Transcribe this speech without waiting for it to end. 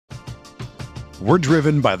We're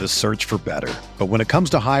driven by the search for better. But when it comes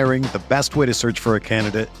to hiring, the best way to search for a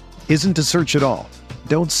candidate isn't to search at all.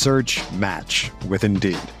 Don't search, match with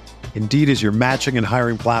Indeed. Indeed is your matching and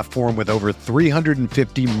hiring platform with over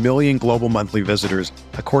 350 million global monthly visitors,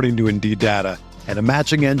 according to Indeed data, and a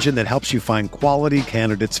matching engine that helps you find quality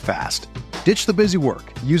candidates fast. Ditch the busy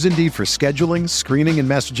work. Use Indeed for scheduling, screening, and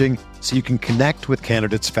messaging so you can connect with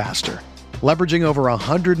candidates faster. Leveraging over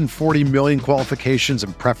 140 million qualifications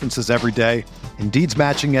and preferences every day, Indeed's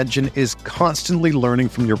matching engine is constantly learning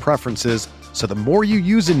from your preferences, so the more you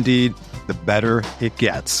use Indeed, the better it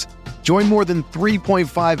gets. Join more than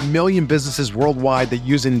 3.5 million businesses worldwide that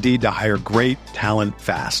use Indeed to hire great talent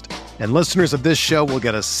fast. And listeners of this show will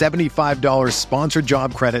get a $75 sponsored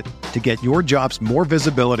job credit to get your jobs more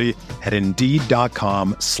visibility at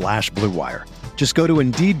Indeed.com/Blue Wire. Just go to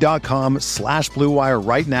Indeed.com/Blue Wire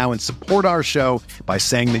right now and support our show by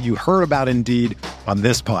saying that you heard about Indeed on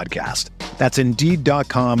this podcast. That's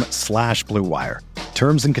Indeed.com/Blue Wire.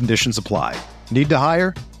 Terms and conditions apply. Need to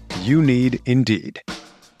hire? You need Indeed.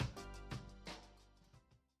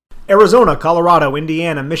 Arizona, Colorado,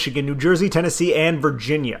 Indiana, Michigan, New Jersey, Tennessee, and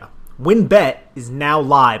Virginia. WynnBET is now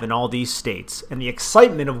live in all these states, and the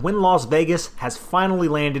excitement of Wynn Las Vegas has finally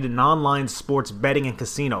landed in online sports betting and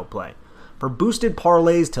casino play. For boosted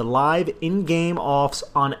parlays to live in-game offs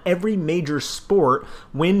on every major sport,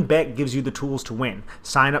 WynnBET gives you the tools to win.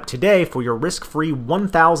 Sign up today for your risk-free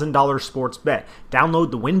 $1,000 sports bet. Download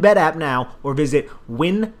the WynnBET app now or visit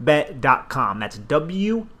wynnbet.com. That's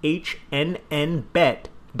WHNN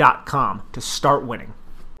bet.com to start winning.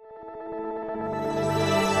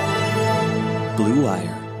 Blue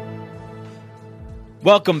Wire.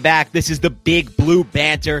 Welcome back. This is the Big Blue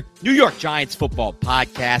Banter, New York Giants football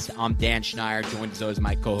podcast. I'm Dan Schneider, joined as always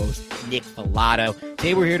my co-host, Nick Filato.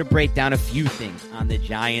 Today we're here to break down a few things on the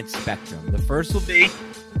Giants spectrum. The first will be a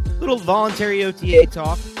little voluntary OTA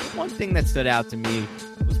talk. One thing that stood out to me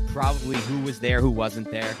was probably who was there, who wasn't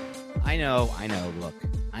there. I know. Look,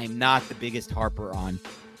 I'm not the biggest harper on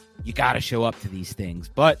you got to show up to these things,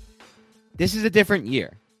 but this is a different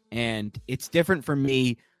year, and it's different for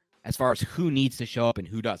me as far as who needs to show up and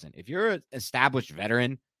who doesn't. If you're an established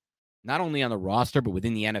veteran, not only on the roster, but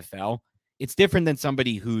within the NFL, it's different than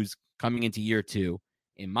somebody who's coming into year two,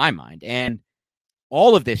 in my mind. And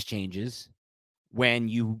all of this changes when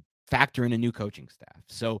you factor in a new coaching staff.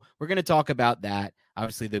 So we're going to talk about that.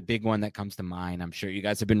 Obviously, the big one that comes to mind, I'm sure you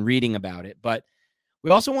guys have been reading about it, but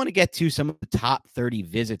we also want to get to some of the top 30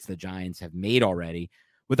 visits the Giants have made already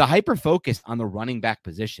with a hyper focus on the running back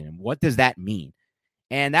position. And what does that mean?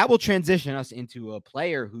 And that will transition us into a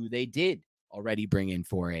player who they did already bring in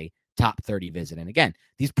for a top 30 visit. And again,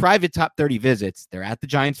 these private top 30 visits, they're at the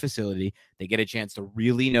Giants facility. They get a chance to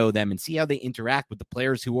really know them and see how they interact with the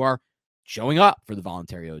players who are showing up for the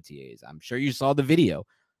voluntary OTAs. I'm sure you saw the video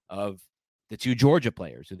of the two Georgia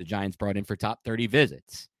players who the Giants brought in for top 30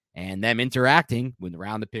 visits and them interacting with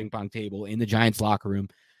around the ping pong table in the Giants locker room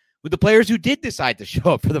with the players who did decide to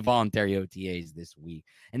show up for the voluntary OTAs this week.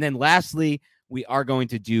 And then lastly, we are going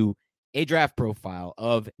to do a draft profile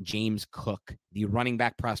of James Cook, the running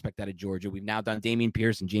back prospect out of Georgia. We've now done Dameon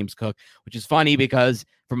Pierce and James Cook, which is funny because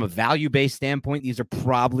from a value-based standpoint, these are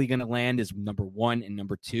probably going to land as number 1 and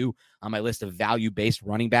number 2 on my list of value-based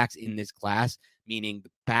running backs in this class, meaning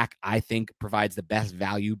the back I think provides the best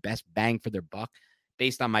value, best bang for their buck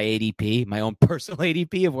based on my ADP, my own personal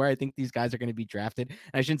ADP of where I think these guys are going to be drafted. And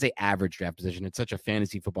I shouldn't say average draft position. It's such a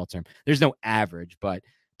fantasy football term. There's no average, but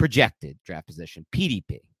projected draft position,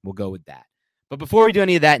 PDP. We'll go with that. But before we do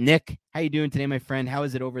any of that, Nick, how you doing today, my friend? How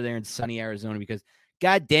is it over there in sunny Arizona? Because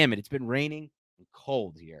God damn it, it's been raining and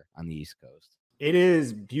cold here on the East Coast. It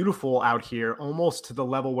is beautiful out here, almost to the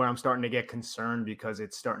level where I'm starting to get concerned because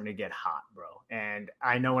it's starting to get hot, bro. And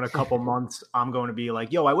I know in a couple months, I'm going to be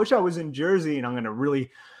like, yo, I wish I was in Jersey. And I'm going to really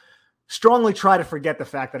strongly try to forget the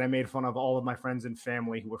fact that I made fun of all of my friends and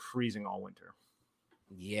family who were freezing all winter.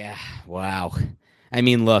 Yeah, wow. I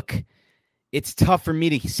mean, look, it's tough for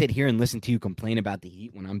me to sit here and listen to you complain about the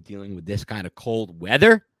heat when I'm dealing with this kind of cold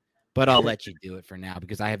weather, but I'll let you do it for now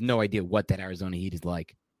because I have no idea what that Arizona heat is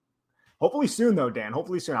like. Hopefully soon, though, Dan.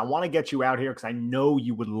 Hopefully soon. I want to get you out here because I know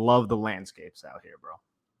you would love the landscapes out here, bro.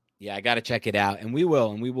 Yeah, I got to check it out, and we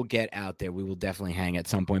will get out there. We will definitely hang at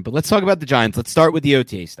some point, but let's talk about the Giants. Let's start with the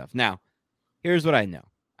OTA stuff. Now, here's what I know.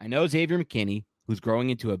 I know Xavier McKinney, who's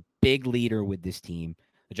growing into a big leader with this team.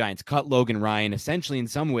 The Giants cut Logan Ryan, essentially in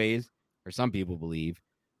some ways, or some people believe,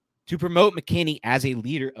 to promote McKinney as a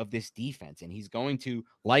leader of this defense, and he's going to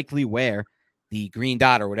likely wear the green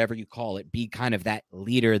dot or whatever you call it, be kind of that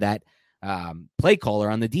leader, that play caller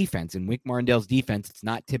on the defense. In Wink Martindale's defense, it's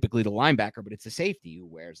not typically the linebacker, but it's the safety who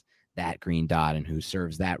wears that green dot and who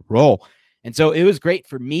serves that role. And so it was great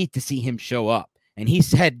for me to see him show up. And he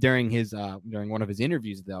said during one of his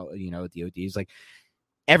interviews, though, at the OT, he's like,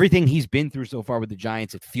 everything he's been through so far with the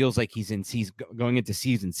Giants, it feels like he's going into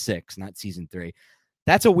season 6, not season 3.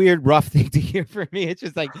 That's a weird, rough thing to hear for me. It's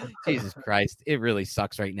just like, Jesus Christ, it really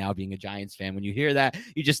sucks right now being a Giants fan. When you hear that,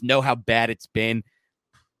 you just know how bad it's been.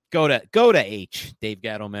 Go to H, Dave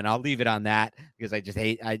Gettleman. I'll leave it on that because I just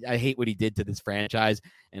hate I hate what he did to this franchise.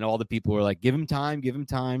 And all the people were like, give him time.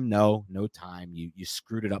 No time. You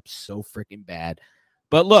screwed it up so freaking bad.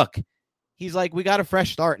 But look, he's like, we got a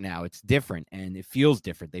fresh start now. It's different and it feels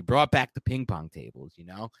different. They brought back the ping pong tables,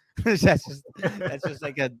 that's just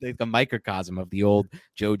like a microcosm of the old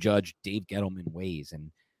Joe Judge, Dave Gettleman ways.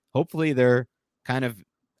 And hopefully they're kind of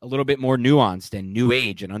a little bit more nuanced and new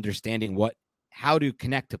age and understanding how to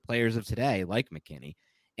connect to players of today, like McKinney.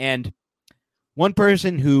 And one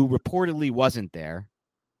person who reportedly wasn't there,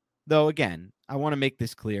 though, again, I want to make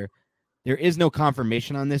this clear. There is no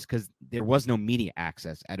confirmation on this because there was no media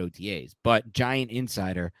access at OTAs. But Giant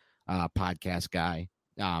Insider podcast guy,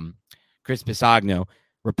 Chris Pisagno,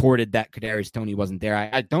 reported that Kadarius Toney wasn't there.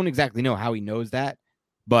 I don't exactly know how he knows that,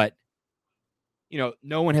 but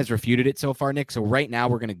no one has refuted it so far, Nick. So right now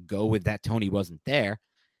we're going to go with that Toney wasn't there.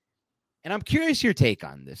 And I'm curious your take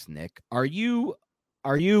on this, Nick. Are you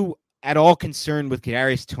at all concerned with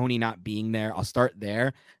Kadarius Toney not being there? I'll start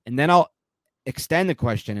there, and then I'll extend the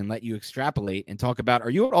question and let you extrapolate and talk about,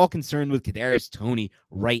 are you at all concerned with Kadarius Toney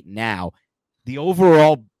right now? The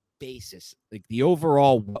overall basis, like the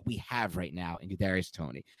overall what we have right now in Kadarius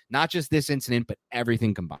Toney, not just this incident, but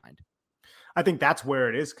everything combined. I think that's where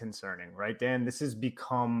it is concerning, right, Dan? This has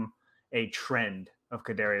become a trend of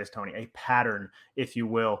Kadarius Toney, a pattern, if you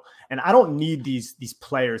will. And I don't need these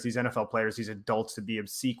players, these NFL players, these adults to be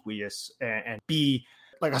obsequious and be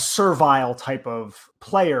like a servile type of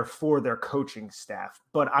player for their coaching staff.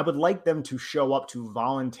 But I would like them to show up to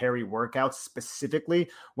voluntary workouts, specifically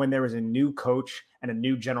when there is a new coach and a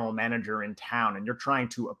new general manager in town, and you're trying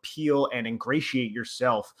to appeal and ingratiate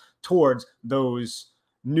yourself towards those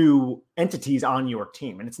new entities on your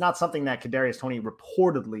team. And it's not something that Kadarius Toney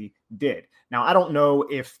reportedly did. Now, I don't know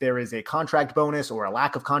if there is a contract bonus or a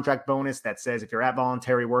lack of contract bonus that says if you're at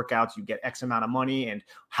voluntary workouts, you get X amount of money, and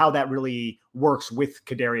how that really works with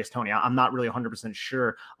Kadarius Toney. I'm not really 100%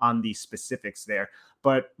 sure on the specifics there.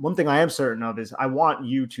 But one thing I am certain of is I want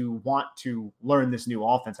you to want to learn this new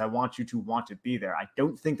offense. I want you to want to be there. I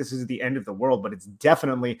don't think this is the end of the world, but it's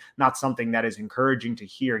definitely not something that is encouraging to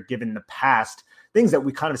hear given the past things that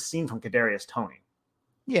we kind of seen from Kadarius Toney.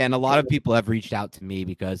 Yeah, and a lot of people have reached out to me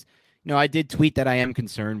because, I did tweet that I am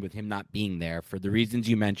concerned with him not being there for the reasons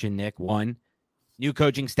you mentioned, Nick. 1, new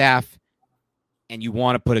coaching staff, and you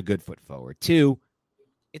want to put a good foot forward. 2,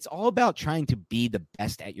 it's all about trying to be the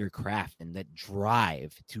best at your craft and that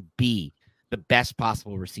drive to be the best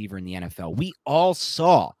possible receiver in the NFL. We all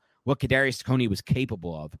saw what Kadarius Toney was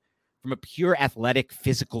capable of from a pure athletic,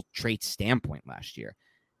 physical trait standpoint last year.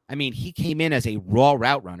 I mean, he came in as a raw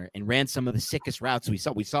route runner and ran some of the sickest routes we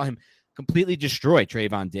saw. We saw him completely destroy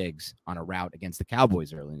Trayvon Diggs on a route against the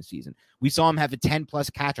Cowboys early in the season. We saw him have a 10-plus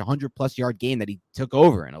catch, 100-plus yard game that he took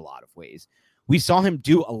over in a lot of ways. We saw him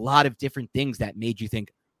do a lot of different things that made you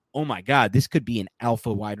think, oh my God, this could be an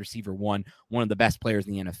alpha wide receiver one of the best players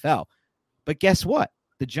in the NFL. But guess what?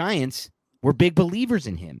 The Giants were big believers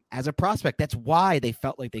in him as a prospect. That's why they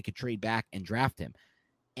felt like they could trade back and draft him.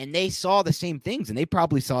 And they saw the same things, and they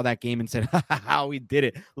probably saw that game and said, how we did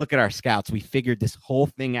it. Look at our scouts. We figured this whole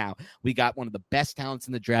thing out. We got one of the best talents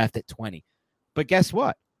in the draft at 20. But guess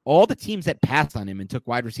what? All the teams that passed on him and took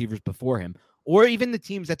wide receivers before him, or even the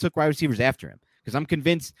teams that took wide receivers after him, because I'm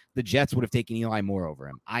convinced the Jets would have taken Eli Moore over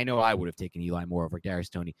him. I know I would have taken Eli Moore over Kadarius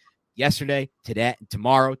Toney yesterday, today,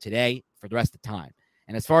 tomorrow, today, for the rest of the time.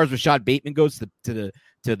 And as far as Rashad Bateman goes to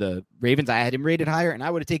the Ravens, I had him rated higher, and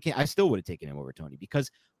I still would have taken him over Toney,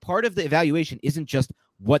 because part of the evaluation isn't just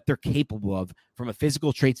what they're capable of from a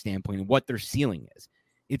physical trait standpoint and what their ceiling is.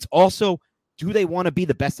 It's also, do they want to be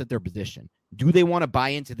the best at their position? Do they want to buy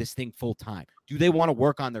into this thing full time? Do they want to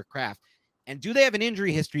work on their craft? And do they have an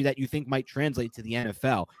injury history that you think might translate to the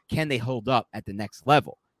NFL? Can they hold up at the next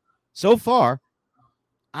level? So far,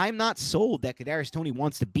 I'm not sold that Kadarius Toney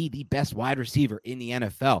wants to be the best wide receiver in the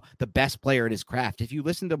NFL, the best player at his craft. If you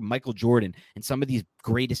listen to Michael Jordan and some of these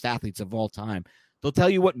greatest athletes of all time, they'll tell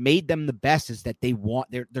you what made them the best is that they want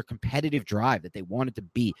their competitive drive, that they wanted to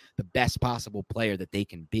be the best possible player that they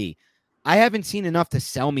can be. I haven't seen enough to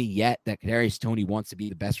sell me yet that Kadarius Toney wants to be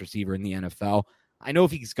the best receiver in the NFL, I know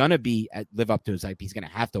if he's going to live up to his hype, he's going to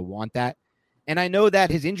have to want that. And I know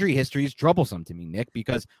that his injury history is troublesome to me, Nick,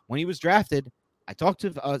 because when he was drafted, I talked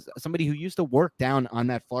to somebody who used to work down on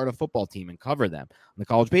that Florida football team and cover them on the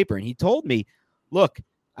college paper. And he told me, look,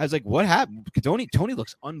 I was like, what happened? Toney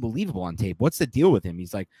looks unbelievable on tape. What's the deal with him?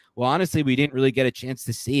 He's like, well, honestly, we didn't really get a chance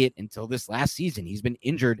to see it until this last season. He's been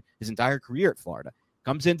injured his entire career at Florida.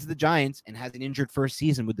 Comes into the Giants and has an injured first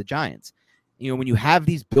season with the Giants. You know, when you have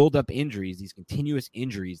these build-up injuries, these continuous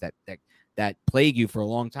injuries that plague you for a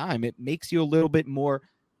long time, it makes you a little bit more,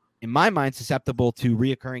 in my mind, susceptible to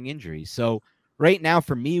reoccurring injuries. So right now,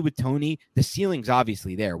 for me with Toney, the ceiling's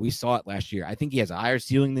obviously there. We saw it last year. I think he has a higher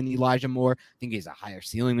ceiling than Elijah Moore. I think he has a higher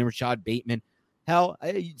ceiling than Rashad Bateman. Hell,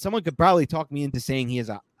 someone could probably talk me into saying he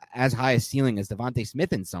has as high a ceiling as Devontae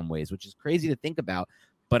Smith in some ways, which is crazy to think about.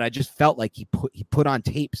 But I just felt like he put on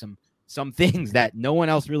tape some things that no one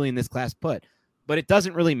else really in this class put. But it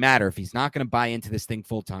doesn't really matter if he's not going to buy into this thing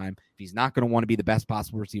full time, if he's not going to want to be the best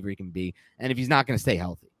possible receiver he can be, and if he's not going to stay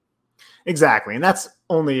healthy. Exactly. And that's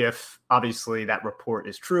only if, obviously, that report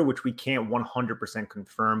is true, which we can't 100%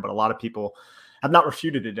 confirm. But a lot of people have not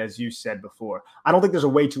refuted it, as you said before. I don't think there's a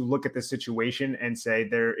way to look at this situation and say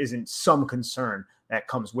there isn't some concern that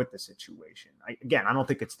comes with the situation. I don't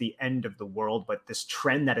think it's the end of the world, but this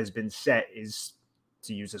trend that has been set is,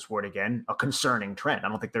 to use this word again, a concerning trend. I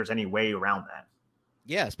don't think there's any way around that.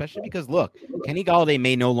 Yeah, especially because, look, Kenny Golladay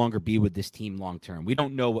may no longer be with this team long-term. We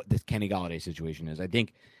don't know what this Kenny Golladay situation is. I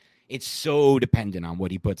think it's so dependent on what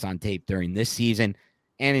he puts on tape during this season.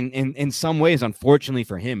 And in some ways, unfortunately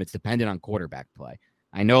for him, it's dependent on quarterback play.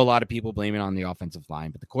 I know a lot of people blame it on the offensive line,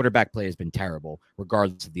 but the quarterback play has been terrible,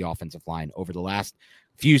 regardless of the offensive line, over the last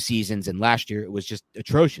few seasons. And last year, it was just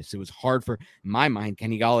atrocious. It was hard for, in my mind,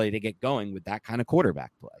 Kenny Golladay to get going with that kind of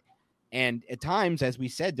quarterback play. And at times, as we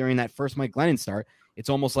said during that first Mike Glennon start, it's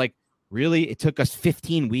almost like, really, it took us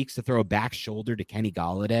 15 weeks to throw a back shoulder to Kenny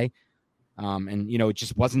Golladay. And, you know, it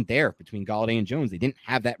just wasn't there between Golladay and Jones. They didn't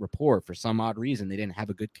have that rapport for some odd reason. They didn't have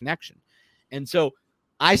a good connection. And so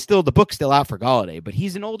the book's still out for Golladay, but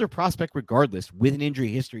he's an older prospect regardless with an injury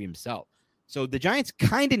history himself. So the Giants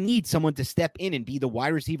kind of need someone to step in and be the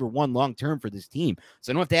wide receiver one long-term for this team.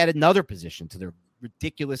 So they don't have to add another position to their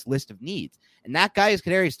ridiculous list of needs. And that guy is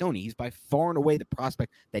Kadarius Toney. He's by far and away the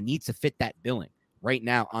prospect that needs to fit that billing right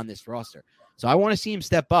now on this roster. So I want to see him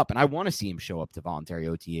step up, and I want to see him show up to voluntary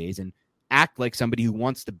OTAs and act like somebody who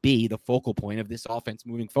wants to be the focal point of this offense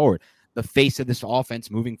moving forward, the face of this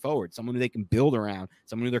offense moving forward, someone who they can build around,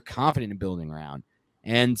 someone who they're confident in building around.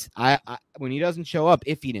 And I when he doesn't show up,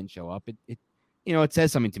 if he didn't show up, it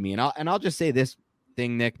says something to me. And I'll just say this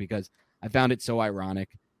thing, Nick, because I found it so ironic,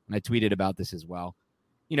 and I tweeted about this as well.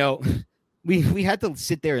 You know, we had to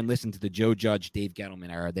sit there and listen to the Joe Judge, Dave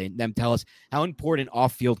Gettleman era. Them tell us how important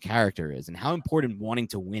off-field character is and how important wanting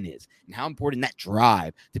to win is and how important that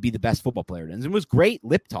drive to be the best football player is. And it was great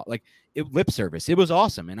lip talk, lip service. It was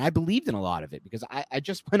awesome. And I believed in a lot of it because I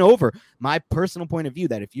just went over my personal point of view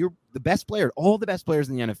that if you're the best player, all the best players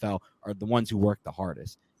in the NFL are the ones who work the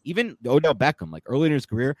hardest. Even Odell Beckham, like early in his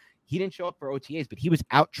career, he didn't show up for OTAs, but he was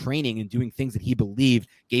out training and doing things that he believed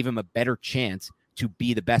gave him a better chance to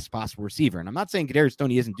be the best possible receiver. And I'm not saying Kadarius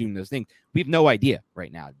Toney isn't doing those things. We have no idea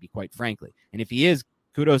right now, to be quite frankly. And if he is,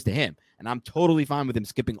 kudos to him. And I'm totally fine with him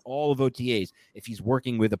skipping all of OTAs if he's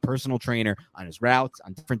working with a personal trainer on his routes,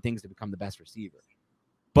 on different things to become the best receiver.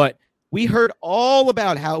 But we heard all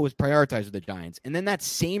about how it was prioritized with the Giants. And then that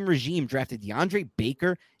same regime drafted DeAndre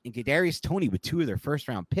Baker and Kadarius Toney with 2 of their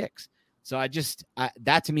first-round picks. So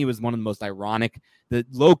that to me was one of the most ironic, the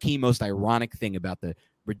low-key most ironic thing about the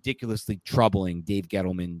ridiculously troubling Dave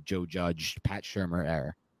Gettleman, Joe Judge, Pat Shurmur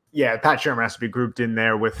era. Yeah, Pat Shurmur has to be grouped in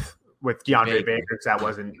there with DeAndre Baker because that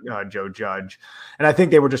wasn't Joe Judge. And I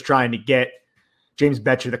think they were just trying to get James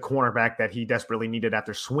Betcher, the cornerback that he desperately needed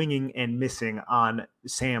after swinging and missing on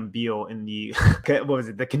Sam Beal in the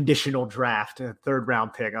the conditional draft,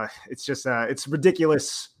 3rd-round pick. It's just it's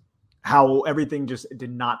ridiculous how everything just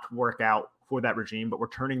did not work out for that regime, but we're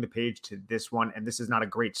turning the page to this one, and this is not a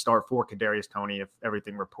great start for Kadarius Toney if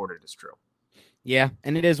everything reported is true. Yeah,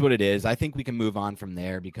 and it is what it is. I think we can move on from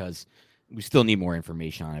there because we still need more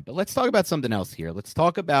information on it. But let's talk about something else here. Let's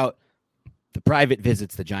talk about the private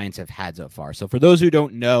visits the Giants have had so far. So for those who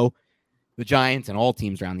don't know, the Giants and all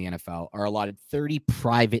teams around the NFL are allotted 30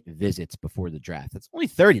 private visits before the draft. That's only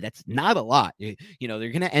 30. That's not a lot. You know, they're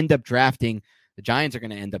going to end up drafting. The Giants are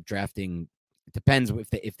going to end up drafting. It depends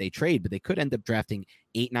if they trade, but they could end up drafting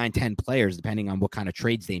 8, 9, 10 players depending on what kind of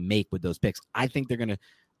trades they make with those picks. I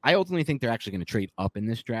ultimately think they're actually going to trade up in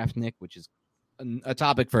this draft, Nick, which is a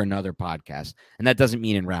topic for another podcast. And that doesn't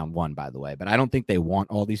mean in round one, by the way, but I don't think they want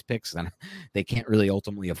all these picks. And they can't really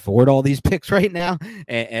ultimately afford all these picks right now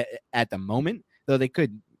at the moment, though they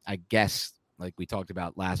could, I guess, like we talked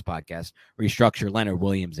about last podcast, restructure Leonard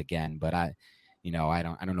Williams again. But I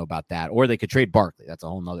don't know about that. Or they could trade Barkley. That's a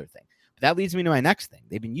whole nother thing. But that leads me to my next thing.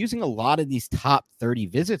 They've been using a lot of these top 30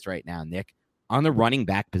 visits right now, Nick, on the running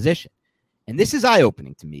back position. And this is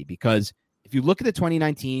eye-opening to me because if you look at the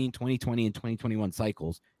 2019, 2020, and 2021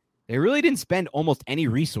 cycles, they really didn't spend almost any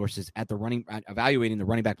resources at evaluating the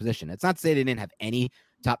running back position. It's not to say they didn't have any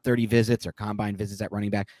top 30 visits or combine visits at running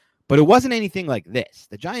back, but it wasn't anything like this.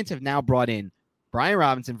 The Giants have now brought in Brian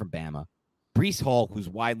Robinson from Bama, Breece Hall, who's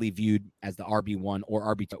widely viewed as the RB1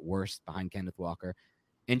 or RB2 at worst behind Kenneth Walker,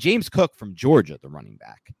 and James Cook from Georgia, the running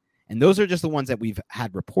back. And those are just the ones that we've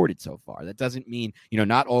had reported so far. That doesn't mean,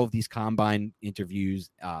 not all of these combine interviews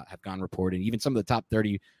have gone reported. Even some of the top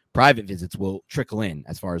 30 private visits will trickle in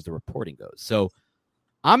as far as the reporting goes. So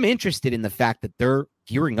I'm interested in the fact that they're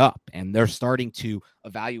gearing up and they're starting to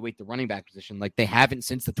evaluate the running back position like they haven't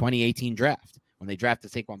since the 2018 draft when they drafted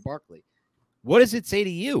Saquon Barkley. What does it say to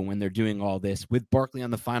you when they're doing all this with Barkley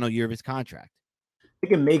on the final year of his contract? I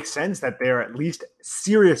think it makes sense that they're at least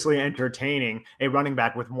seriously entertaining a running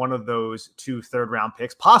back with one of those 2 third-round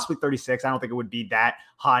picks, possibly 36. I don't think it would be that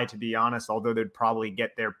high, to be honest, although they'd probably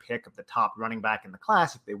get their pick of the top running back in the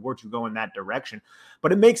class if they were to go in that direction.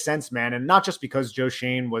 But it makes sense, man, and not just because Joe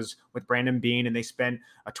Shane was with Brandon Beane and they spent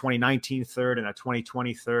a 2019 third and a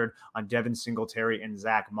 2020 third on Devin Singletary and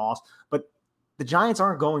Zach Moss, but the Giants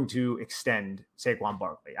aren't going to extend Saquon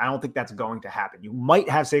Barkley. I don't think that's going to happen. You might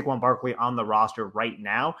have Saquon Barkley on the roster right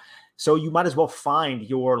now, so you might as well find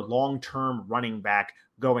your long-term running back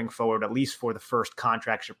going forward, at least for the first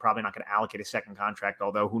contract. You're probably not going to allocate a second contract,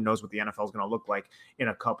 although who knows what the NFL is going to look like in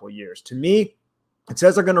a couple of years. To me, it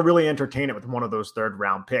says they're going to really entertain it with one of those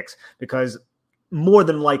third-round picks because more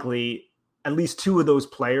than likely, at least 2 of those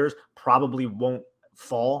players probably won't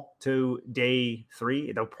fall to day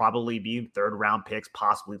 3. They'll probably be third-round picks,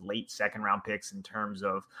 possibly late second-round picks in terms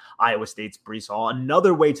of Iowa State's Breece Hall.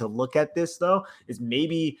 Another way to look at this, though, is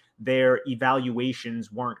maybe their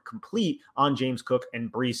evaluations weren't complete on James Cook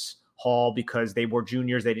and Breece Hall because they were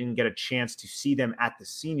juniors. They didn't get a chance to see them at the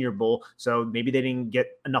Senior Bowl. So maybe they didn't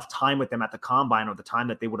get enough time with them at the combine or the time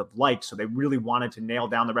that they would have liked. So they really wanted to nail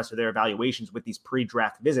down the rest of their evaluations with these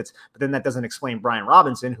pre-draft visits. But then that doesn't explain Brian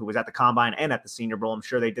Robinson, who was at the combine and at the Senior Bowl. I'm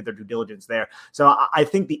sure they did their due diligence there. So I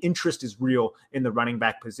think the interest is real in the running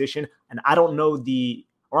back position. And I don't know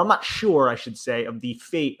I'm not sure, I should say, of the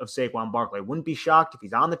fate of Saquon Barkley. I wouldn't be shocked if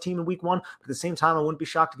he's on the team in week 1, but at the same time, I wouldn't be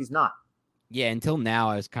shocked if he's not. Yeah, until now,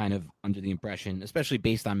 I was kind of under the impression, especially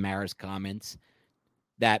based on Mara's comments,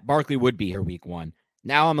 that Barkley would be here week 1.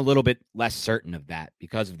 Now I'm a little bit less certain of that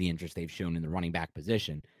because of the interest they've shown in the running back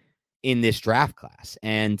position in this draft class.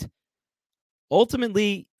 And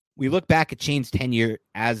ultimately, we look back at Shane's tenure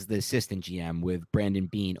as the assistant GM with Brandon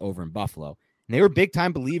Beane over in Buffalo, and they were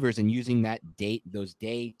big-time believers in using those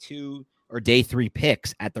day 2 or day 3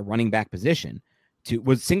 picks at the running back position.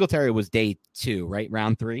 Singletary was day 2, right?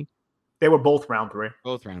 Round 3? They were both round 3.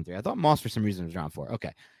 Both round 3. I thought Moss, for some reason, was round 4.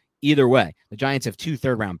 Okay. Either way, the Giants have 2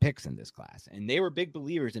 third-round picks in this class, and they were big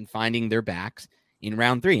believers in finding their backs in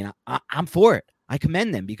round 3, and I'm for it. I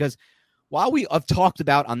commend them because while we have talked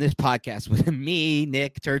about on this podcast with me,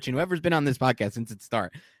 Nick, Turchin, whoever's been on this podcast since its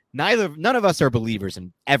start, none of us are believers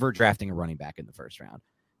in ever drafting a running back in the first round.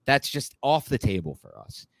 That's just off the table for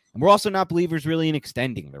us. And we're also not believers really in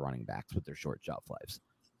extending the running backs with their short shelf lives.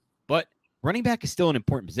 But running back is still an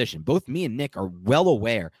important position. Both me and Nick are well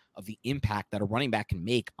aware of the impact that a running back can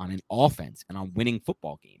make on an offense and on winning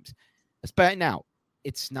football games. But now,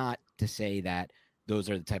 it's not to say that those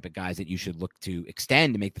are the type of guys that you should look to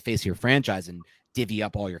extend to make the face of your franchise and divvy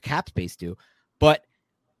up all your cap space to. But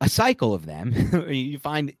a cycle of them, you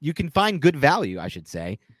can find good value, I should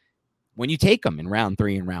say, when you take them in round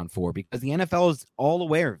 3 and round 4, because the NFL is all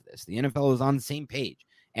aware of this. The NFL is on the same page.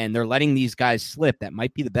 And they're letting these guys slip that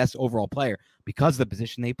might be the best overall player because of the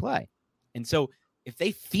position they play. And so if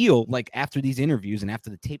they feel like after these interviews and after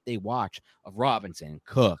the tape they watch of Robinson,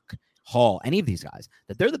 Cook, Hall, any of these guys,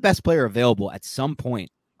 that they're the best player available at some point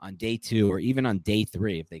on day 2 or even on day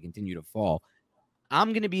 3 if they continue to fall,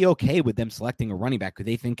 I'm going to be okay with them selecting a running back who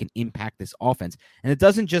they think can impact this offense. And it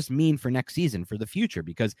doesn't just mean for next season, for the future,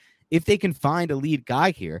 because if they can find a lead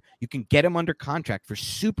guy here, you can get him under contract for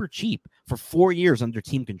super cheap for 4 years under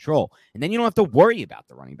team control. And then you don't have to worry about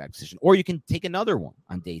the running back position, or you can take another one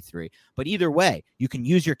on day 3. But either way, you can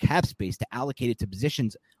use your cap space to allocate it to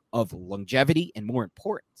positions of longevity and more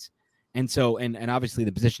importance. And so, and obviously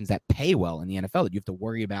the positions that pay well in the NFL that you have to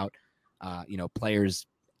worry about players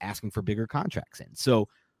asking for bigger contracts in. So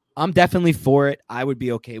I'm definitely for it. I would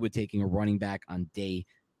be okay with taking a running back on day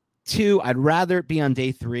 2. I'd rather it be on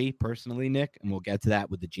day 3 personally, Nick, and we'll get to that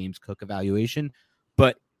with the James Cook evaluation.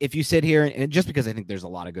 But if you sit here, and just because I think there's a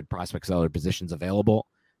lot of good prospects at other positions available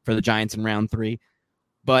for the Giants in round 3,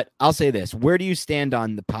 but I'll say this, where do you stand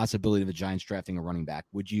on the possibility of the Giants drafting a running back?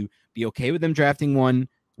 Would you be okay with them drafting one?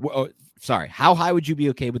 How high would you be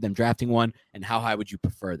okay with them drafting one, and how high would you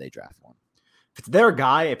prefer they draft one? If it's their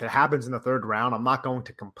guy, if it happens in the 3rd round, I'm not going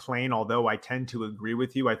to complain, although I tend to agree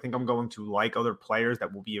with you. I think I'm going to like other players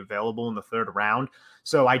that will be available in the 3rd round.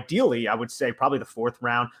 So ideally, I would say probably the 4th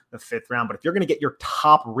round, the 5th round. But if you're going to get your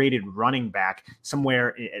top-rated running back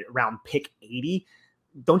somewhere around pick 80,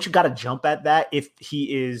 don't you got to jump at that if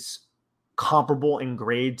he is comparable in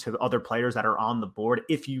grade to other players that are on the board,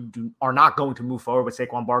 if you are not going to move forward with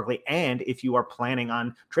Saquon Barkley, and if you are planning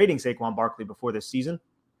on trading Saquon Barkley before this season?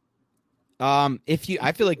 I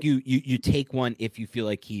feel like you take one if you feel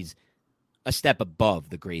like he's a step above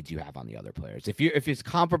the grades you have on the other players. If it's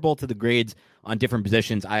comparable to the grades on different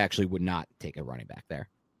positions, I actually would not take a running back there.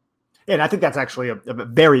 And I think that's actually a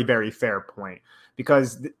very, very fair point,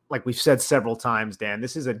 because like we've said several times, Dan,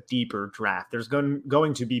 this is a deeper draft. There's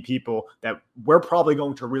going to be people that we're probably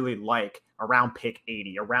going to really like around pick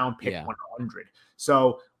 80, around pick 100.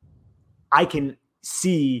 So I can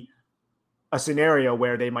see a scenario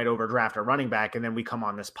where they might overdraft a running back, and then we come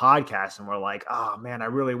on this podcast and we're like, oh man, I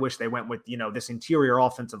really wish they went with, this interior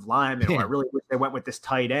offensive lineman, or I really wish they went with this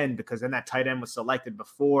tight end, because then that tight end was selected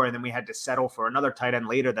before, and then we had to settle for another tight end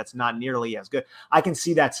later that's not nearly as good. I can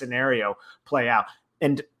see that scenario play out.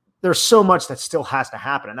 And there's so much that still has to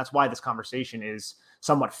happen. And that's why this conversation is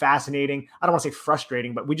somewhat fascinating. I don't want to say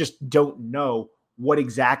frustrating, but we just don't know what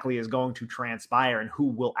exactly is going to transpire and who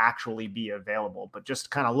will actually be available. But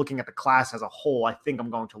just kind of looking at the class as a whole, I think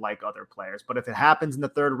I'm going to like other players. But if it happens in the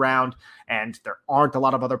 3rd round and there aren't a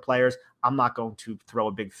lot of other players, I'm not going to throw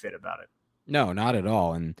a big fit about it. No, not at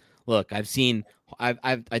all. And look, I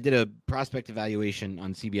did a prospect evaluation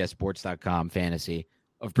on CBSSports.com fantasy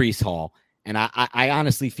of Breece Hall, and I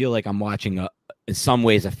honestly feel like I'm watching in some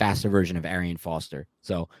ways a faster version of Arian Foster.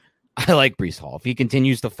 So I like Breece Hall. If he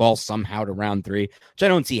continues to fall somehow to round 3, which I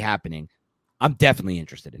don't see happening, I'm definitely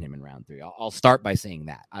interested in him in round 3. I'll start by saying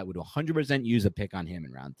that. I would 100% use a pick on him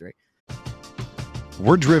in round 3.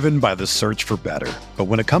 We're driven by the search for better. But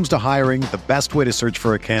when it comes to hiring, the best way to search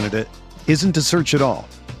for a candidate isn't to search at all.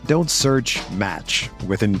 Don't search, match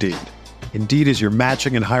with Indeed. Indeed is your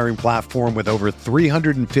matching and hiring platform with over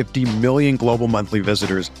 350 million global monthly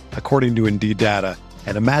visitors, according to Indeed data,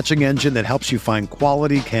 and a matching engine that helps you find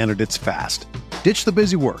quality candidates fast. Ditch the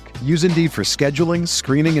busy work. Use Indeed for scheduling,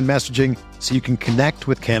 screening, and messaging so you can connect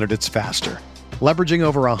with candidates faster. Leveraging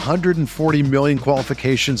over 140 million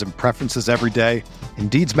qualifications and preferences every day,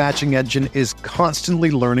 Indeed's matching engine is constantly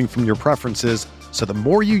learning from your preferences, so the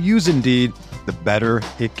more you use Indeed, the better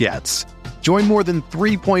it gets. Join more than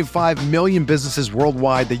 3.5 million businesses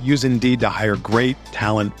worldwide that use Indeed to hire great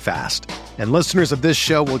talent fast. And listeners of this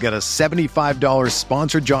show will get a $75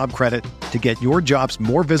 sponsored job credit to get your jobs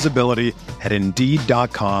more visibility at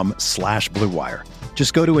Indeed.com/Blue Wire.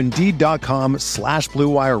 Just go to Indeed.com/Blue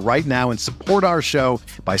Wire right now and support our show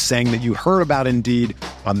by saying that you heard about Indeed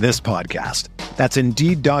on this podcast. That's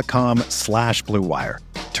Indeed.com/Blue Wire.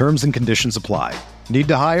 Terms and conditions apply. Need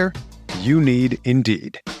to hire? You need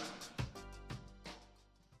Indeed.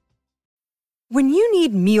 When you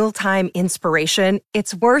need mealtime inspiration,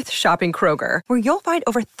 it's worth shopping Kroger, where you'll find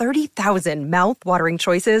over 30,000 mouth-watering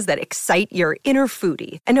choices that excite your inner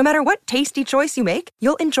foodie. And no matter what tasty choice you make,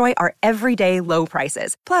 you'll enjoy our everyday low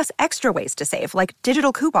prices, plus extra ways to save, like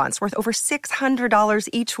digital coupons worth over $600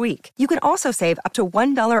 each week. You can also save up to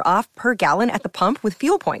 $1 off per gallon at the pump with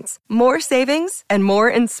fuel points. More savings and more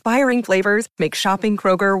inspiring flavors make shopping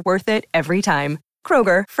Kroger worth it every time.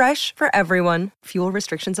 Kroger, fresh for everyone. Fuel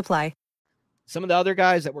restrictions apply. Some of the other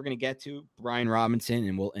guys that we're going to get to, Brian Robinson,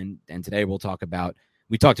 and today we talked about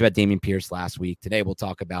Dameon Pierce last week. Today we'll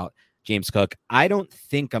talk about James Cook. I don't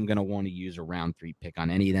think I'm going to want to use a round 3 pick on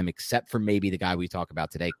any of them, except for maybe the guy we talk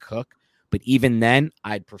about today, Cook. But even then,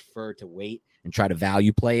 I'd prefer to wait and try to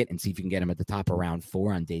value play it and see if you can get him at the top of round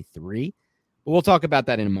 4 on day 3. But we'll talk about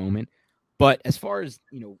that in a moment. But as far as,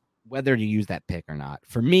 whether to use that pick or not,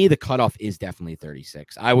 for me, the cutoff is definitely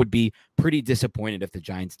 36. I would be pretty disappointed if the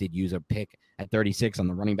Giants did use a pick at 36 on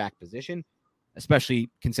the running back position,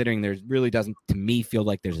 especially considering there really doesn't, to me, feel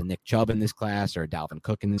like there's a Nick Chubb in this class or a Dalvin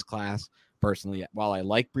Cook in this class. Personally, while I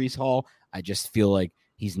like Breece Hall, I just feel like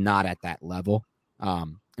he's not at that level.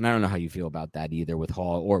 And I don't know how you feel about that either with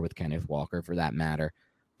Hall or with Kenneth Walker for that matter.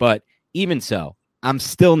 But even so, I'm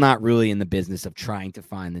still not really in the business of trying to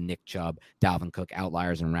find the Nick Chubb, Dalvin Cook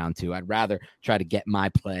outliers in round 2. I'd rather try to get my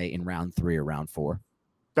play in round 3 or round 4.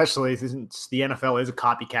 Especially since the NFL is a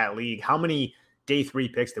copycat league. How many day 3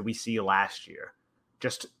 picks did we see last year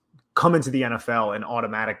just come into the NFL and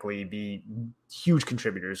automatically be huge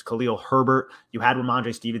contributors? Khalil Herbert, you had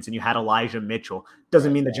Ramondre Stevenson, you had Elijah Mitchell.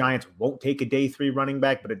 Doesn't mean the Giants won't take a day 3 running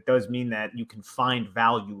back, but it does mean that you can find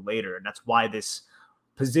value later. And that's why this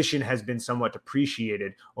position has been somewhat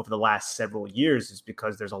depreciated over the last several years, is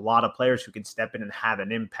because there's a lot of players who can step in and have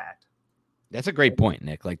an impact. That's a great point,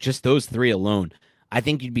 Nick. Like, just those 3 alone, I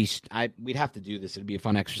think we'd have to do this. It'd be a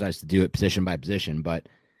fun exercise to do it position by position. But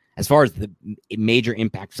as far as the major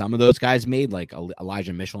impact some of those guys made, like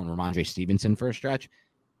Elijah Mitchell and Ramondre Stevenson for a stretch,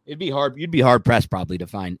 you'd be hard pressed probably to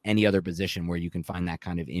find any other position where you can find that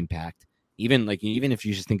kind of impact. Even if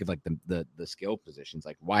you just think of like the skill positions,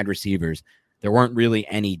 like wide receivers, there weren't really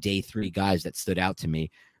any day 3 guys that stood out to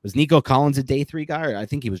me. Was Nico Collins a day 3 guy? Or I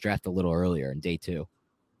think he was drafted a little earlier in day 2.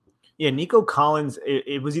 Yeah, Nico Collins,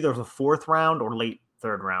 it was either the 4th round or late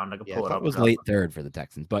 3rd round. I could pull it up. It was late 3rd for the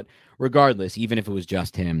Texans. But regardless, even if it was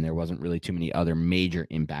just him, there wasn't really too many other major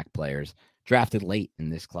impact players drafted late in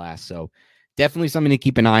this class. So definitely something to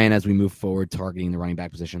keep an eye on as we move forward, targeting the running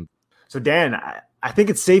back position. So, Dan, I think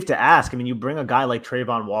it's safe to ask. I mean, you bring a guy like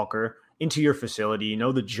Trayvon Walker into your facility. You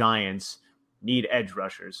know the Giants need edge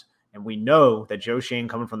rushers. And we know that Joe Schoen,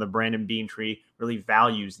 coming from the Brandon Bean tree, really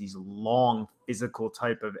values these long, physical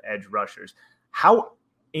type of edge rushers. How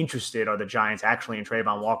interested are the Giants actually in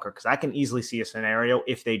Trayvon Walker? Because I can easily see a scenario,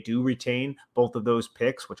 if they do retain both of those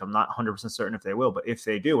picks, which I'm not 100% certain if they will, but if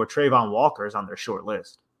they do, where Trayvon Walker is on their short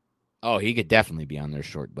list. Oh, he could definitely be on their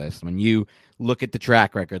short list. When you look at the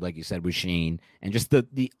track record, like you said, with Schoen, and just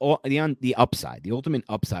the upside, the ultimate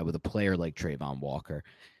upside with a player like Trayvon Walker,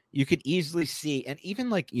 you could easily see, and even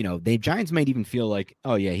like, the Giants might even feel like,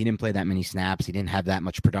 oh yeah, he didn't play that many snaps, he didn't have that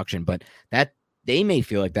much production, but that they may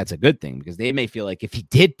feel like that's a good thing, because they may feel like if he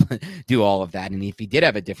did do all of that, and if he did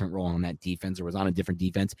have a different role on that defense or was on a different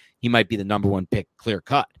defense, he might be the number 1 pick, clear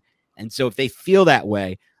cut. And so if they feel that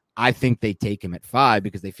way, I think they take him at 5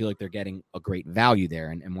 because they feel like they're getting a great value there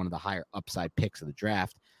and one of the higher upside picks of the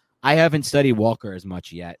draft. I haven't studied Walker as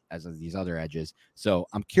much yet as of these other edges, so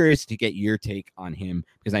I'm curious to get your take on him,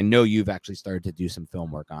 because I know you've actually started to do some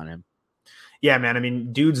film work on him. Yeah, man. I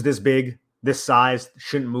mean, dude's this big, this size,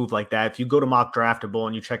 shouldn't move like that. If you go to Mock Draftable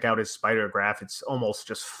and you check out his spider graph, it's almost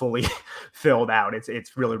just fully filled out.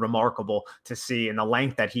 It's really remarkable to see. And the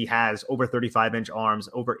length that he has, over 35-inch arms,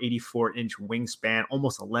 over 84-inch wingspan,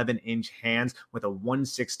 almost 11-inch hands, with a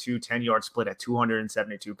 1.62 10-yard split at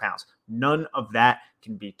 272 pounds. None of that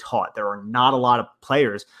can be taught. There are not a lot of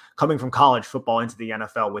players coming from college football into the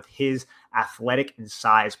NFL with his athletic and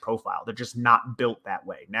size profile. They're just not built that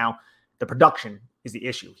way. Now, the production is the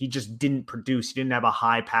issue. He just didn't produce. He didn't have a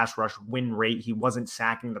high pass rush win rate. He wasn't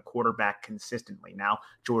sacking the quarterback consistently. Now,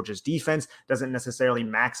 Georgia's defense doesn't necessarily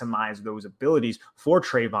maximize those abilities for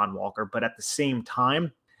Trayvon Walker, but at the same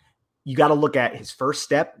time, you got to look at his first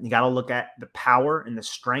step. You got to look at the power and the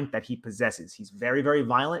strength that he possesses. He's very, very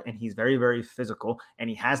violent, and he's very, very physical, and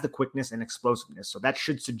he has the quickness and explosiveness. So that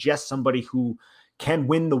should suggest somebody who can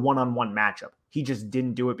win the one-on-one matchup. He just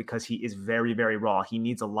didn't do it because he is very, very raw. He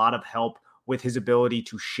needs a lot of help with his ability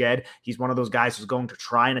to shed. He's one of those guys who's going to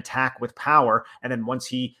try and attack with power, and then once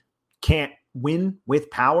he can't win with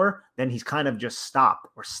power, then he's kind of just stopped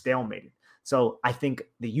or stalemated. So I think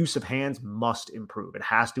the use of hands must improve. It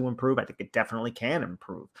has to improve. I think it definitely can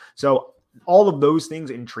improve. So all of those things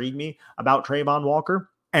intrigue me about Trayvon Walker,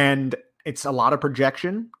 and it's a lot of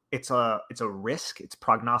projection. It's a risk. It's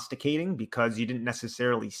prognosticating because you didn't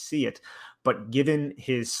necessarily see it. But given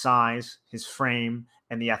his size, his frame,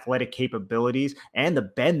 and the athletic capabilities and the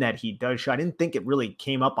bend that he does show, I didn't think it really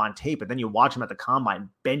came up on tape, but then you watch him at the combine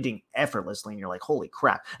bending effortlessly and you're like, holy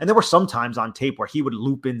crap. And there were some times on tape where he would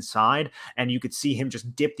loop inside and you could see him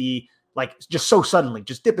just dip just so suddenly,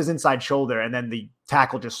 just dip his inside shoulder, and then the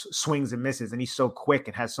tackle just swings and misses, and he's so quick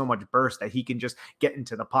and has so much burst that he can just get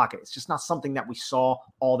into the pocket. It's just not something that we saw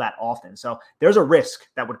all that often. So there's a risk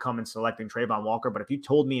that would come in selecting Trayvon Walker, but if you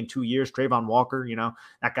told me in 2 years, Trayvon Walker,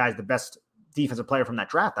 that guy's the best defensive player from that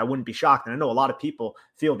draft, I wouldn't be shocked. And I know a lot of people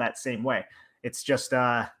feel that same way. It's just,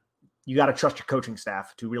 you got to trust your coaching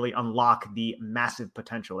staff to really unlock the massive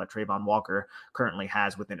potential that Trayvon Walker currently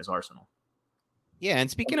has within his arsenal. Yeah,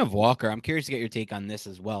 and speaking of Walker, I'm curious to get your take on this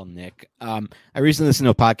as well, Nick. I recently listened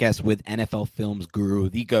to a podcast with NFL Films guru,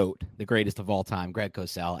 the GOAT, the greatest of all time, Greg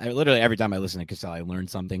Cosell. Literally every time I listen to Cosell, I learn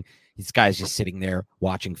something. This guy's just sitting there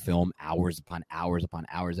watching film hours upon hours upon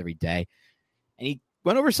hours every day. And he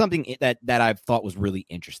went over something that I thought was really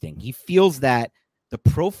interesting. He feels that the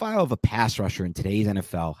profile of a pass rusher in today's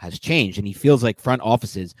NFL has changed, and he feels like front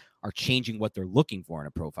offices are changing what they're looking for in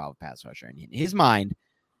a profile of pass rusher. And in his mind,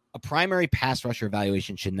 a primary pass rusher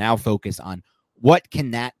evaluation should now focus on what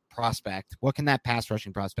can that pass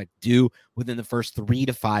rushing prospect do within the first 3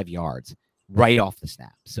 to 5 yards right off the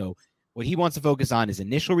snap. So what he wants to focus on is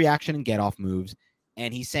initial reaction and get off moves.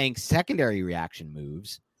 And he's saying secondary reaction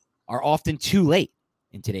moves are often too late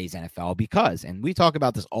in today's NFL because, and we talk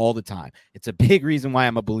about this all the time, it's a big reason why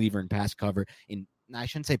I'm a believer in pass cover. I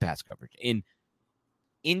shouldn't say pass coverage, in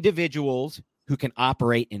individuals who can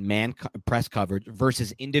operate in press coverage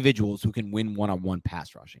versus individuals who can win one-on-one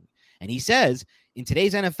pass rushing. And he says in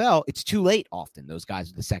today's NFL, it's too late often, those guys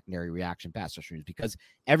with the secondary reaction pass rushers, because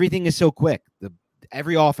everything is so quick.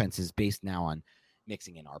 Every offense is based now on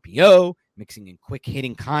mixing in RPO, mixing in quick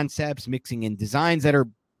hitting concepts, mixing in designs that are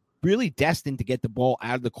really destined to get the ball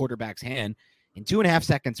out of the quarterback's hand in 2.5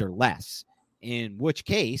 seconds or less. In which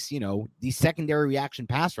case, these secondary reaction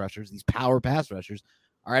pass rushers, these power pass rushers,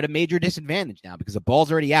 are at a major disadvantage now because the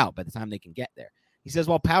ball's already out by the time they can get there. He says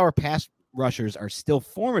while power pass rushers are still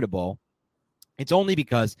formidable, it's only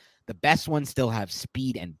because the best ones still have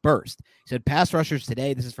speed and burst. He said pass rushers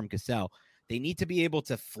today, this is from Cassell, they need to be able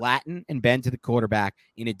to flatten and bend to the quarterback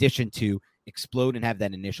in addition to explode and have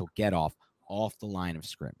that initial get off the line of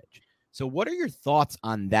scrimmage. So what are your thoughts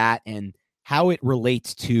on that and how it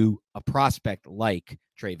relates to a prospect like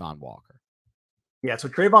Trayvon Walker? Yeah, so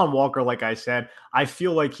Trayvon Walker, like I said, I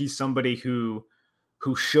feel like he's somebody who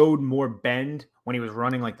showed more bend when he was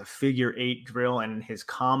running like the figure 8 drill and his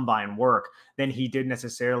combine work than he did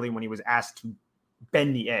necessarily when he was asked to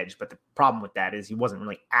bend the edge. But the problem with that is he wasn't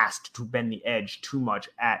really asked to bend the edge too much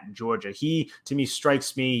at Georgia. He, to me,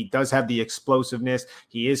 strikes me, does have the explosiveness.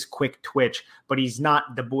 He is quick twitch, but he's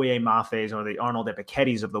not the Boye Mafes or the Arnold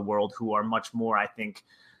Epichettis of the world, who are much more, I think,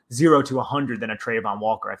 0 to 100 than a Trayvon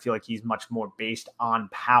Walker. I feel like he's much more based on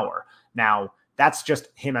power. Now, that's just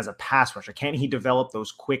him as a pass rusher. Can he develop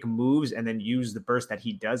those quick moves and then use the burst that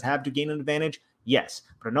he does have to gain an advantage? Yes.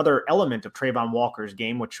 But another element of Trayvon Walker's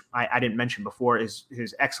game, which I didn't mention before, is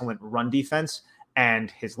his excellent run defense and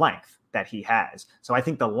his length that he has. So I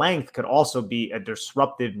think the length could also be a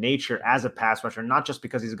disruptive nature as a pass rusher, not just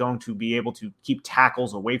because he's going to be able to keep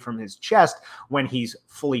tackles away from his chest when he's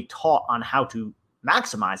fully taught on how to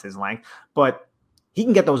maximize his length, but he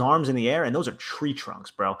can get those arms in the air, and those are tree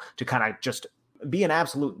trunks, bro, to kind of just be an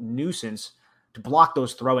absolute nuisance to block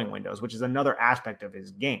those throwing windows, which is another aspect of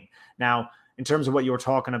his game. Now, in terms of what you were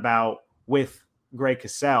talking about with Greg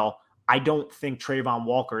Cassell, I don't think Trayvon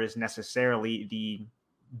Walker is necessarily the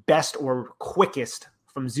best or quickest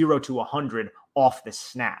from 0 to 100 off the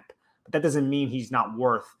snap. But that doesn't mean he's not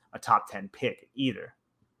worth a top 10 pick either,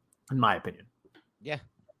 in my opinion. Yeah,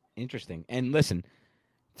 interesting. And listen,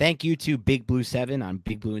 thank you to Big Blue 7 on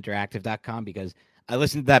bigblueinteractive.com, because I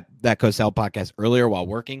listened to that Cosell podcast earlier while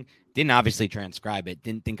working. Didn't obviously transcribe it.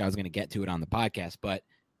 Didn't think I was going to get to it on the podcast, but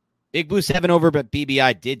Big Blue 7 over at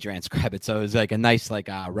BBI did transcribe it. So it was like a nice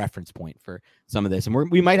reference point for some of this. And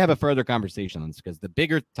we might have a further conversation on this, because the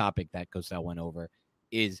bigger topic that Cosell went over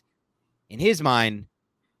is, in his mind,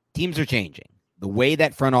 teams are changing. The way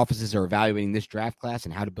that front offices are evaluating this draft class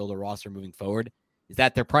and how to build a roster moving forward is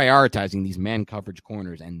that they're prioritizing these man coverage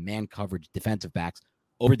corners and man coverage defensive backs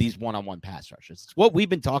over these one-on-one pass rushers. It's what we've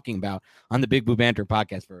been talking about on the Big Blue Banter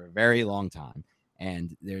podcast for a very long time.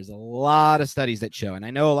 And there's a lot of studies that show, and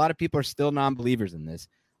I know a lot of people are still non-believers in this.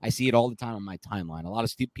 I see it all the time on my timeline. A lot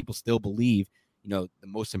of people still believe, the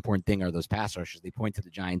most important thing are those pass rushers. They point to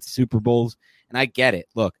the Giants' Super Bowls, and I get it.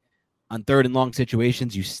 Look, on 3rd and long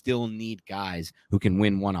situations, you still need guys who can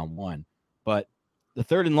win one-on-one. But the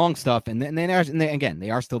 3rd and long stuff, and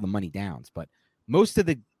they are still the money downs, but most of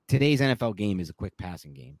today's NFL game is a quick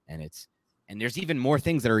passing game, and there's even more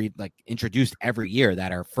things that are like introduced every year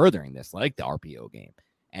that are furthering this, like the RPO game,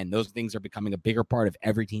 and those things are becoming a bigger part of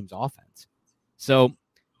every team's offense. So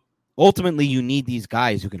ultimately, you need these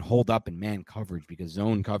guys who can hold up in man coverage, because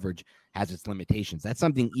zone coverage has its limitations. That's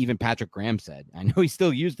something even Patrick Graham said. I know he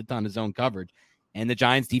still used a ton of zone coverage, and the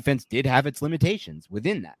Giants defense did have its limitations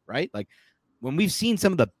within that, right? Like when we've seen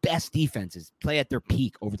some of the best defenses play at their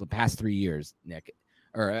peak over the past 3 years, Nick,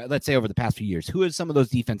 or let's say over the past few years, who has some of those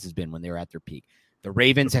defenses been when they were at their peak? The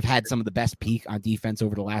Ravens have had some of the best peak on defense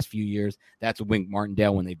over the last few years. That's with Wink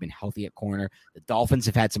Martindale when they've been healthy at corner. The Dolphins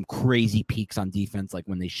have had some crazy peaks on defense, like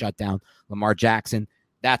when they shut down Lamar Jackson.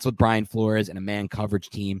 That's with Brian Flores and a man coverage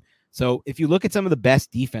team. So if you look at some of the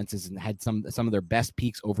best defenses and had some of their best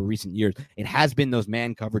peaks over recent years, it has been those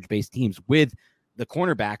man coverage-based teams with the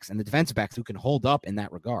cornerbacks and the defensive backs who can hold up in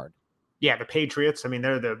that regard. Yeah, the Patriots,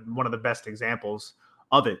 they're one of the best examples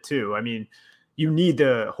of it too. you need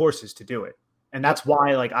the horses to do it. And that's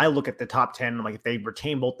why, like, I look at the top 10, like, if they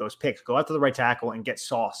retain both those picks, go after the right tackle and get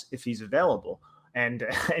Sauce if he's available. And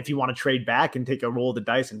if you want to trade back and take a roll of the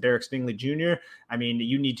dice and Derek Stingley Jr., I mean,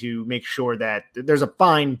 you need to make sure that there's a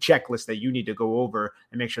fine checklist that you need to go over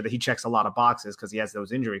and make sure that he checks a lot of boxes because he has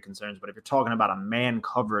those injury concerns. But if you're talking about a man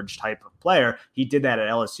coverage type of player, he did that at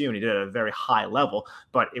LSU and he did it at a very high level,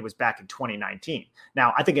 but it was back in 2019.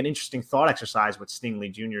 Now, I think an interesting thought exercise with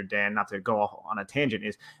Stingley Jr., Dan, not to go off on a tangent,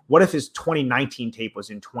 is what if his 2019 tape was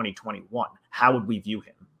in 2021? How would we view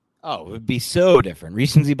him? Oh, it would be so different.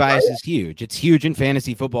 Recency bias is huge. It's huge in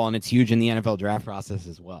fantasy football, and it's huge in the NFL draft process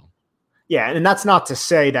as well. Yeah, and that's not to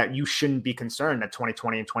say that you shouldn't be concerned that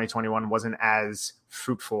 2020 and 2021 wasn't as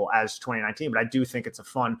fruitful as 2019, but I do think it's a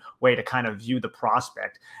fun way to kind of view the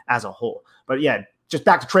prospect as a whole. But yeah, just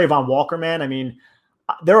back to Trayvon Walker, man. I mean,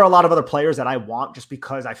 there are a lot of other players that I want just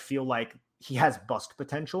because I feel like he has bust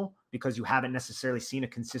potential because you haven't necessarily seen a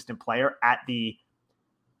consistent player at the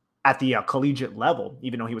collegiate level,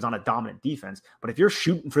 even though he was on a dominant defense. But if you're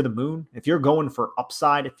shooting for the moon, if you're going for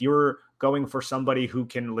upside, if you're going for somebody who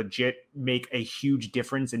can legit make a huge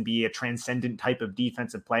difference and be a transcendent type of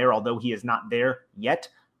defensive player, although he is not there yet,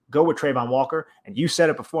 go with Trayvon Walker. And you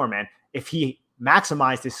said it before, man, if he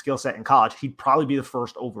maximized his skill set in college, he'd probably be the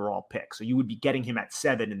first overall pick. So you would be getting him at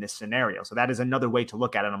 7 in this scenario. So that is another way to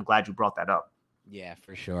look at it. I'm glad you brought that up. Yeah,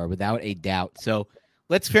 for sure. Without a doubt. So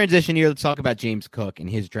let's transition here. Let's talk about James Cook and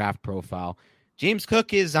his draft profile. James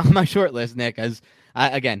Cook is on my short list, Nick. As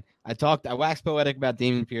I waxed poetic about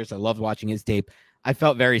Dameon Pierce. I loved watching his tape. I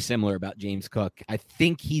felt very similar about James Cook. I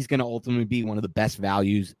think he's going to ultimately be one of the best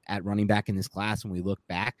values at running back in this class when we look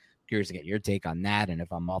back. Curious to get your take on that and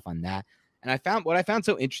if I'm off on that. And what I found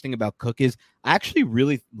so interesting about Cook is I actually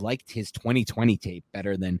really liked his 2020 tape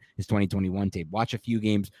better than his 2021 tape. Watch a few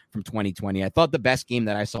games from 2020. I thought the best game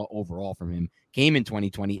that I saw overall from him came in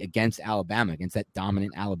 2020 against Alabama, against that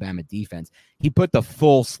dominant Alabama defense. He put the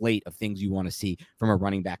full slate of things you want to see from a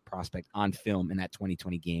running back prospect on film in that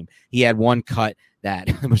 2020 game. He had one cut that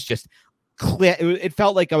was just clear. It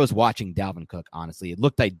felt like I was watching Dalvin Cook, honestly. It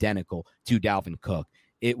looked identical to Dalvin Cook.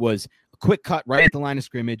 It was a quick cut right at the line of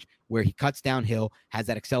scrimmage where he cuts downhill, has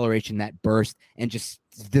that acceleration, that burst, and just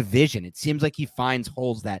the vision. It seems like he finds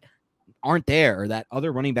holes that aren't there or that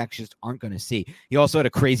other running backs just aren't going to see. He also had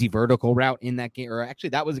a crazy vertical route in that game, or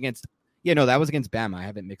actually that was against Bama. I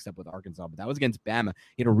have it mixed up with Arkansas, but that was against Bama.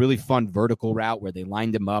 He had a really fun vertical route where they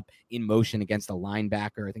lined him up in motion against a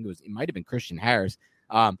linebacker. I think it might have been Christian Harris.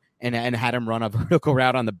 And had him run a vertical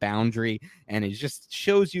route on the boundary. And it just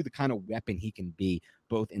shows you the kind of weapon he can be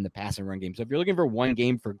both in the pass and run game. So if you're looking for one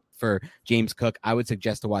game for James Cook, I would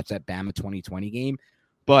suggest to watch that Bama 2020 game.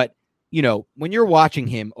 But, when you're watching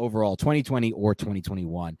him overall, 2020 or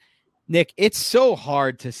 2021, Nick, it's so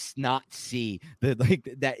hard to not see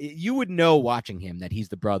that you would know watching him that he's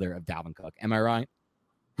the brother of Dalvin Cook. Am I right?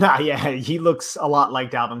 Yeah, he looks a lot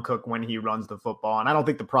like Dalvin Cook when he runs the football. And I don't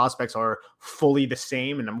think the prospects are fully the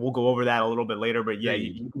same. And we'll go over that a little bit later. But yeah,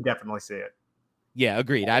 you can definitely see it. Yeah,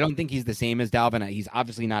 agreed. I don't think he's the same as Dalvin. He's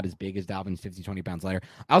obviously not as big as Dalvin. 50, 20 pounds lighter.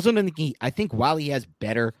 I also don't think I think while he has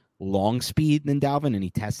better long speed than Dalvin, and he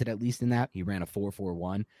tested at least in that, he ran a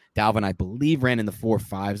 4.41. Dalvin, I believe, ran in the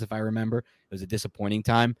 4.5s, if I remember. It was a disappointing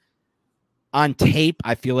time. On tape,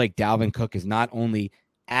 I feel like Dalvin Cook is not only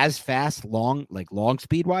as fast, long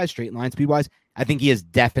speed wise, straight line speed wise. I think he has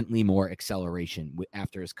definitely more acceleration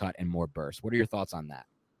after his cut and more burst. What are your thoughts on that?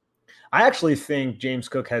 I actually think James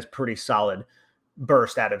Cook has pretty solid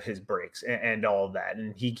burst out of his breaks and all of that.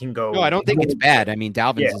 And he can go. No, I don't think it's bad. I mean,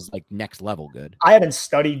 Dalvin's is like next level good. I haven't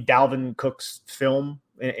studied Dalvin Cook's film.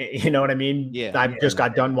 You know what I mean? Yeah. I just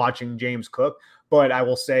got done watching James Cook, but I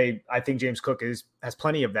will say, I think James Cook has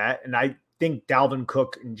plenty of that. And I think Dalvin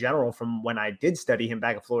Cook in general, from when I did study him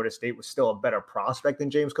back at Florida State, was still a better prospect than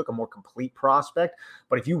James Cook, a more complete prospect.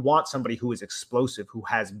 But if you want somebody who is explosive, who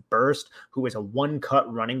has burst, who is a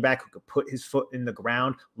one-cut running back, who could put his foot in the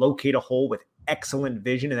ground, locate a hole with excellent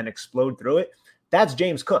vision and then explode through it, that's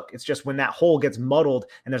James Cook. It's just when that hole gets muddled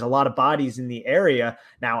and there's a lot of bodies in the area.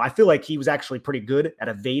 Now, I feel like he was actually pretty good at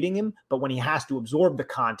evading him, but when he has to absorb the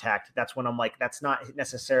contact, that's when I'm like, that's not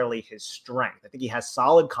necessarily his strength. I think he has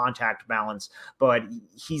solid contact balance, but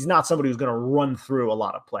he's not somebody who's going to run through a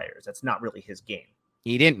lot of players. That's not really his game.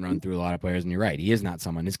 He didn't run through a lot of players, and you're right. He is not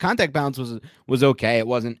someone. His contact balance was okay. It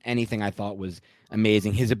wasn't anything I thought was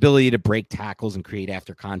amazing. His ability to break tackles and create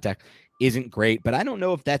after contact isn't great, but I don't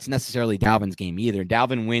know if that's necessarily Dalvin's game either.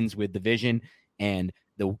 Dalvin wins with the vision and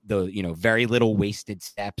the very little wasted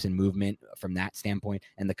steps and movement from that standpoint,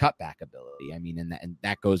 and the cutback ability. I mean, and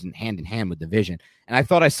that goes hand in hand with the vision. And I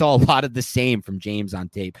thought I saw a lot of the same from James on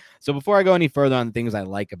tape. So before I go any further on the things I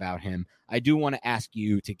like about him, I do want to ask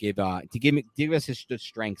you to give us his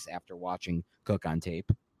strengths after watching Cook on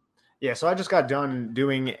tape. Yeah, so I just got done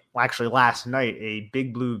doing, actually last night, a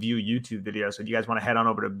Big Blue View YouTube video. So if you guys want to head on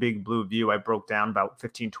over to Big Blue View, I broke down about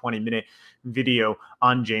 15, 20-minute video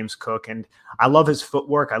on James Cook. And I love his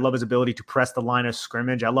footwork. I love his ability to press the line of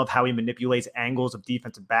scrimmage. I love how he manipulates angles of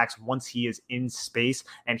defensive backs once he is in space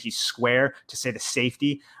and he's square to say the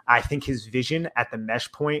safety. I think his vision at the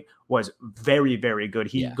mesh point was very, very good.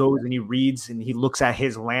 He goes and he reads and he looks at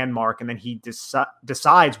his landmark, and then he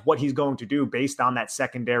decides what he's going to do based on that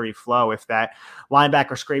secondary flow. If that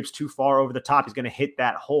linebacker scrapes too far over the top, he's going to hit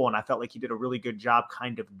that hole. And I felt like he did a really good job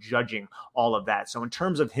kind of judging all of that. So in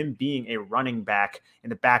terms of him being a running back in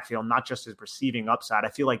the backfield, not just his receiving upside, I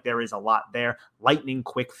feel like there is a lot there. Lightning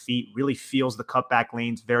quick feet, really feels the cutback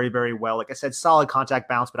lanes very, very well. Like I said, solid contact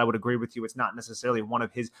bounce, but I would agree with you. It's not necessarily one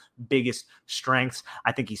of his biggest strengths.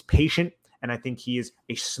 I think he's patient, and I think he is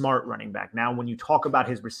a smart running back. Now, when you talk about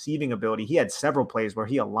his receiving ability, he had several plays where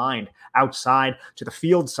he aligned outside to the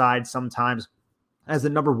field side sometimes as the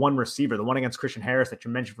number one receiver. The one against Christian Harris that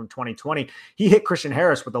you mentioned from 2020, he hit Christian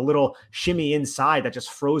Harris with a little shimmy inside that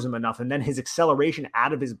just froze him enough. And then his acceleration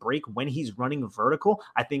out of his break when he's running vertical,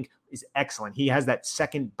 I think is excellent. He has that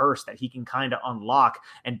second burst that he can kind of unlock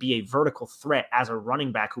and be a vertical threat as a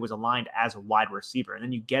running back who is aligned as a wide receiver. And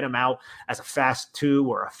then you get him out as a fast 2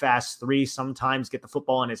 or a fast 3, sometimes get the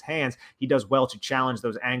football in his hands. He does well to challenge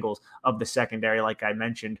those angles of the secondary. Like I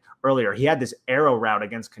mentioned earlier, he had this arrow route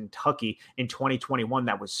against Kentucky in 2021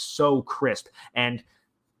 that was so crisp. And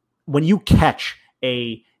when you catch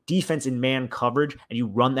a defense in man coverage and you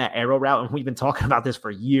run that arrow route, and we've been talking about this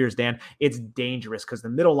for years, Dan, it's dangerous because the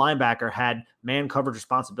middle linebacker had man coverage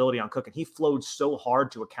responsibility on Cook, and he flowed so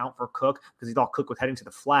hard to account for Cook because he thought Cook was heading to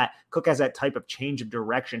the flat. Cook has that type of change of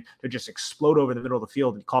direction to just explode over the middle of the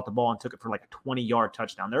field, and he caught the ball and took it for like a 20-yard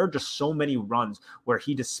touchdown. There are just so many runs where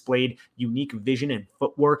he displayed unique vision and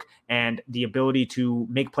footwork and the ability to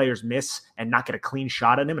make players miss and not get a clean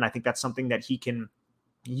shot at him, and I think that's something that he can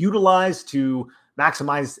utilize to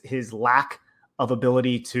maximize his lack of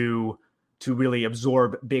ability to really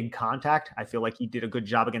absorb big contact. I feel like he did a good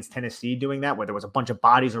job against Tennessee doing that, where there was a bunch of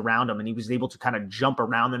bodies around him and he was able to kind of jump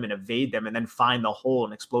around them and evade them and then find the hole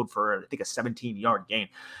and explode for, I think, a 17-yard gain.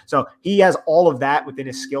 So he has all of that within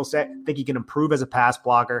his skill set. I think he can improve as a pass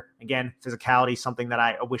blocker. Again, physicality, something that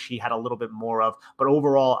I wish he had a little bit more of. But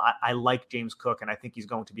overall, I like James Cook, and I think he's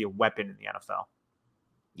going to be a weapon in the NFL.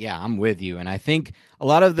 Yeah, I'm with you. And I think a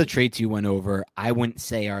lot of the traits you went over, I wouldn't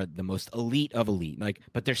say are the most elite of elite,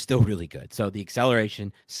 but they're still really good. So the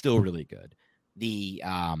acceleration, still really good. The,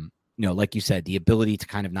 like you said, the ability to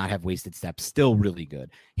kind of not have wasted steps, still really good.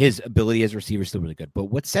 His ability as a receiver, still really good. But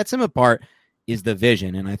what sets him apart is the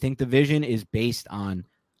vision. And I think the vision is based on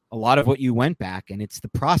a lot of what you went back, and it's the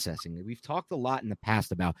processing. We've talked a lot in the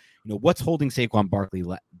past about, what's holding Saquon Barkley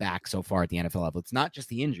back so far at the NFL level. It's not just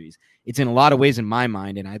the injuries. It's in a lot of ways, in my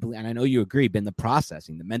mind, and I know you agree, been the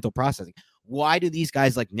processing, the mental processing. Why do these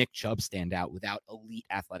guys like Nick Chubb stand out without elite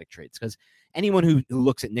athletic traits? Because anyone who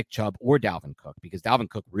looks at Nick Chubb or Dalvin Cook, because Dalvin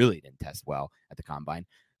Cook really didn't test well at the combine,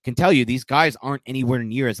 can tell you these guys aren't anywhere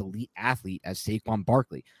near as elite athlete as Saquon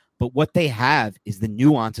Barkley. But what they have is the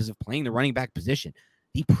nuances of playing the running back position.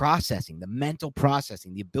 The processing, the mental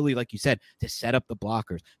processing, the ability, like you said, to set up the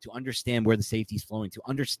blockers, to understand where the safety's flowing, to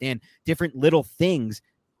understand different little things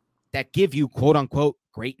that give you, quote unquote,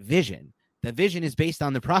 great vision. The vision is based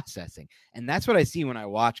on the processing. And that's what I see when I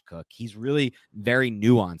watch Cook. He's really very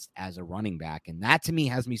nuanced as a running back. And that to me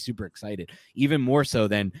has me super excited, even more so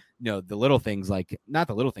than, the little things, like not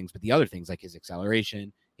the little things, but the other things like his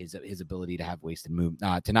acceleration, his ability to have wasted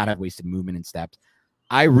movement, to not have wasted movement and steps.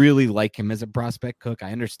 I really like him as a prospect, Cook.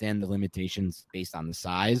 I understand the limitations based on the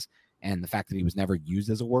size and the fact that he was never used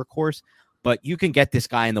as a workhorse, but you can get this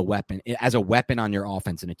guy as a weapon on your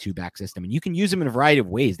offense in a 2-back system, and you can use him in a variety of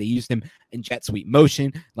ways. They used him in jet sweep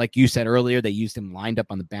motion. Like you said earlier, they used him lined up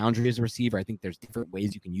on the boundary as a receiver. I think there's different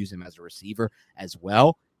ways you can use him as a receiver as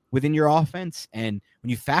well within your offense. And when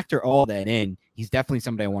you factor all that in, he's definitely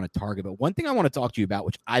somebody I want to target. But one thing I want to talk to you about,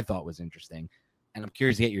 which I thought was interesting, and I'm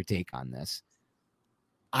curious to get your take on this.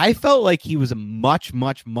 I felt like he was a much,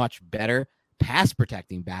 much, much better pass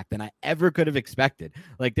protecting back than I ever could have expected.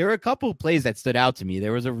 Like, there were a couple of plays that stood out to me.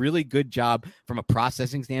 There was a really good job from a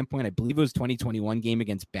processing standpoint. I believe it was 2021 game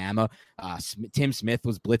against Bama. Tim Smith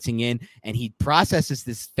was blitzing in, and he processes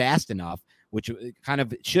this fast enough which kind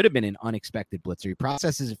of should have been an unexpected blitzer. He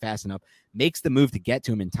processes it fast enough, makes the move to get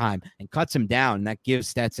to him in time, and cuts him down. And that gives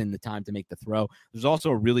Stetson the time to make the throw. There's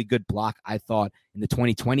also a really good block, I thought, in the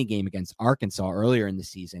 2020 game against Arkansas earlier in the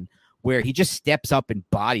season, where he just steps up and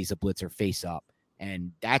bodies a blitzer face up.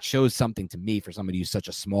 And that shows something to me for somebody who's such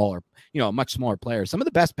a smaller, a much smaller player. Some of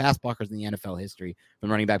the best pass blockers in the NFL history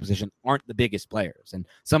from running back position aren't the biggest players. And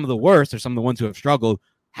some of the worst, or some of the ones who have struggled,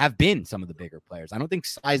 have been some of the bigger players. I don't think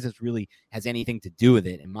size has anything to do with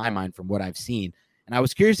it, in my mind, from what I've seen. And I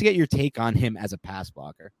was curious to get your take on him as a pass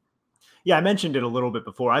blocker. Yeah, I mentioned it a little bit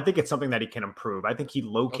before. I think it's something that he can improve. I think he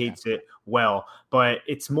locates it well, but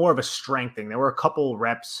it's more of a strengthening. There were a couple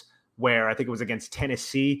reps where I think it was against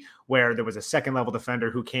Tennessee, where there was a second level defender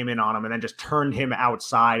who came in on him and then just turned him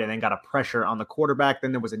outside and then got a pressure on the quarterback.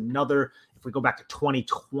 Then there was another, if we go back to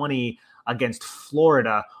 2020 against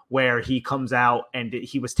Florida, where he comes out and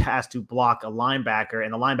he was tasked to block a linebacker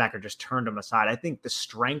and the linebacker just turned him aside. I think the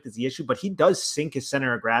strength is the issue, but he does sink his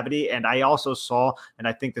center of gravity. And I also saw, and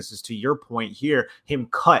I think this is to your point here, him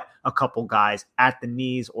cut a couple guys at the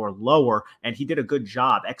knees or lower, and he did a good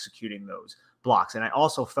job executing those blocks. And I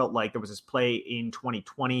also felt like there was this play in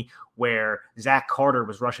 2020 where Zach Carter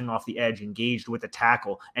was rushing off the edge, engaged with a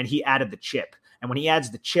tackle, and he added the chip. And when he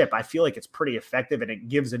adds the chip, I feel like it's pretty effective and it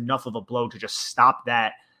gives enough of a blow to just stop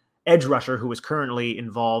that edge rusher who is currently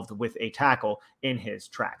involved with a tackle in his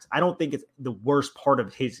tracks. I don't think it's the worst part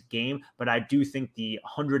of his game, but I do think the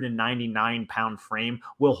 199-pound frame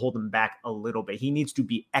will hold him back a little bit. He needs to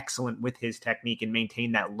be excellent with his technique and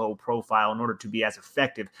maintain that low profile in order to be as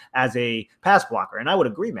effective as a pass blocker. And I would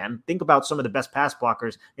agree, man. Think about some of the best pass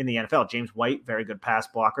blockers in the NFL. James White, very good pass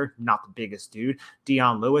blocker, not the biggest dude.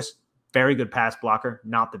 Deion Lewis, very good pass blocker,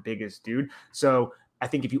 not the biggest dude. So I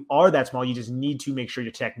think if you are that small, you just need to make sure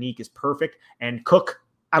your technique is perfect. And Cook,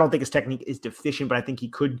 I don't think his technique is deficient, but I think he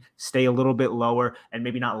could stay a little bit lower and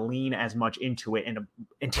maybe not lean as much into it and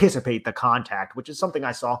anticipate the contact, which is something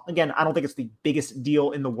I saw. Again, I don't think it's the biggest deal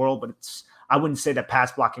in the world, but I wouldn't say that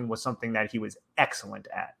pass blocking was something that he was excellent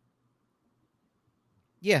at.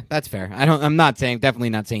 Yeah, that's fair. Definitely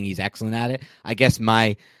not saying he's excellent at it. I guess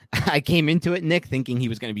I came into it, Nick, thinking he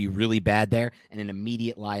was going to be really bad there and an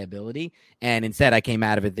immediate liability. And instead I came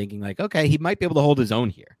out of it thinking like, okay, he might be able to hold his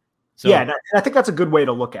own here. So, yeah, and I think that's a good way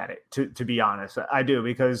to look at it, to be honest. I do,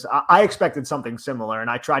 because I expected something similar, and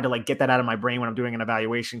I tried to get that out of my brain when I'm doing an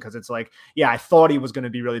evaluation, because it's like, yeah, I thought he was going to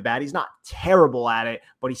be really bad. He's not terrible at it,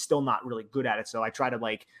 but he's still not really good at it. So I try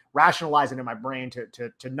to rationalize it in my brain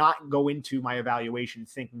to not go into my evaluation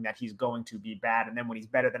thinking that he's going to be bad. And then when he's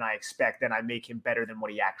better than I expect, then I make him better than what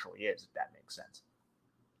he actually is, if that makes sense.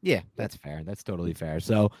 Yeah, that's fair. That's totally fair.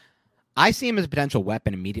 So I see him as a potential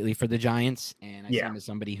weapon immediately for the Giants, and I see him as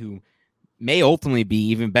somebody who may ultimately be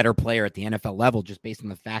even better player at the NFL level, just based on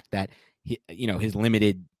the fact that his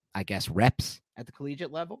limited, I guess, reps at the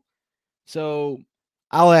collegiate level. So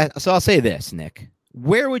I'll say this, Nick.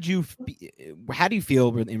 How do you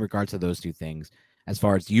feel in regards to those two things? As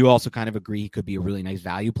far as, do you also kind of agree he could be a really nice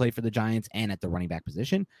value play for the Giants and at the running back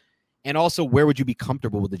position? And also, where would you be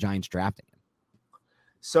comfortable with the Giants drafting him?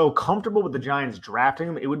 So comfortable with the Giants drafting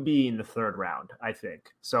him, it would be in the third round, I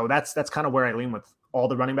think. So that's kind of where I lean with all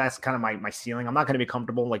the running backs, kind of my ceiling. I'm not going to be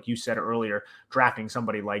comfortable, like you said earlier, drafting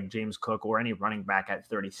somebody like James Cook or any running back at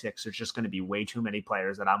 36. There's just going to be way too many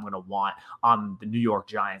players that I'm going to want on the New York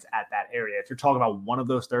Giants at that area. If you're talking about one of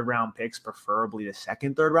those third-round picks, preferably the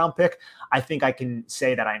second third-round pick, I think I can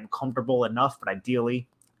say that I'm comfortable enough, but ideally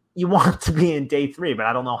you want to be in day 3, but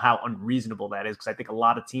I don't know how unreasonable that is, because I think a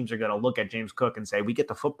lot of teams are going to look at James Cook and say, we get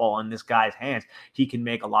the football in this guy's hands. He can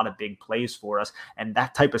make a lot of big plays for us. And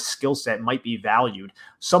that type of skill set might be valued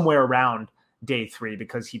somewhere around day 3,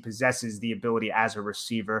 because he possesses the ability as a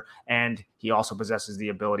receiver, and he also possesses the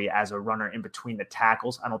ability as a runner in between the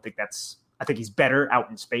tackles. I think he's better out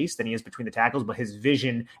in space than he is between the tackles, but his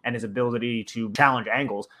vision and his ability to challenge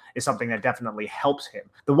angles is something that definitely helps him.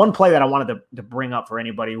 The one play that I wanted to bring up for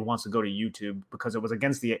anybody who wants to go to YouTube, because it was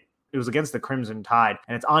against the Crimson Tide,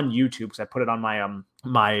 and it's on YouTube because I put it on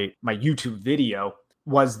my YouTube video,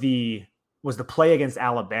 was the play against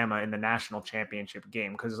Alabama in the national championship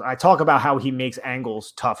game. Because I talk about how he makes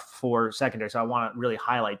angles tough for secondary, so I want to really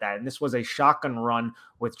highlight that. And this was a shotgun run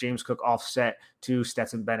with James Cook offset to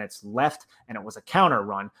Stetson Bennett's left, and it was a counter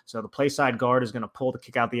run. So the play side guard is going to pull to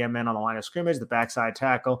kick out the end man on the line of scrimmage. The backside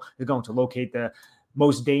tackle is going to locate the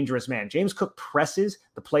most dangerous man. James Cook presses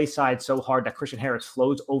the play side so hard that Christian Harris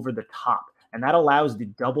floats over the top, and that allows the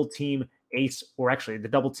double team ace, or actually the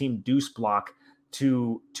double team deuce block,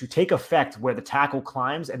 to take effect where the tackle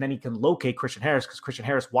climbs, and then he can locate Christian Harris, because Christian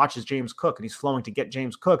Harris watches James Cook and he's flowing to get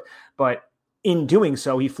James Cook. But in doing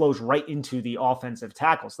so, he flows right into the offensive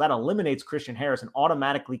tackle. So that eliminates Christian Harris and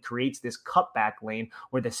automatically creates this cutback lane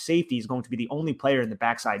where the safety is going to be the only player in the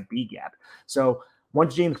backside B gap. So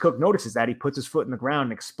once James Cook notices that, he puts his foot in the ground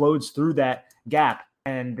and explodes through that gap,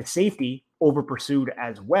 and the safety over pursued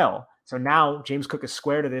as well. So now James Cook is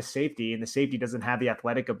square to this safety, and the safety doesn't have the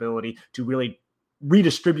athletic ability to really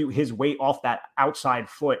redistribute his weight off that outside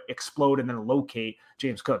foot, explode, and then locate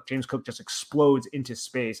James Cook. James Cook just explodes into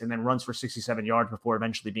space and then runs for 67 yards before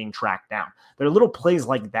eventually being tracked down. There are little plays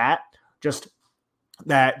like that, just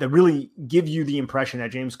that really give you the impression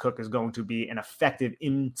that James Cook is going to be an effective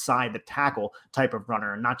inside the tackle type of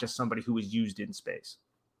runner and not just somebody who is used in space.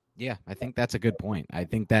 Yeah, I think that's a good point. I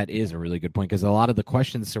think that is a really good point because a lot of the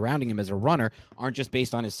questions surrounding him as a runner aren't just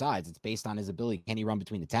based on his size. It's based on his ability. Can he run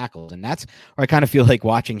between the tackles? And that's where I kind of feel like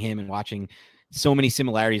watching him and watching so many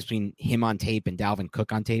similarities between him on tape and Dalvin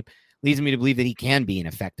Cook on tape leads me to believe that he can be an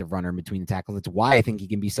effective runner in between the tackles. That's why I think he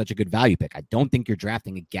can be such a good value pick. I don't think you're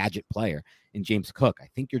drafting a gadget player in James Cook. I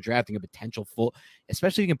think you're drafting a potential full,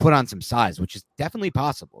 especially if you can put on some size, which is definitely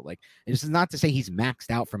possible. Like, this is not to say he's maxed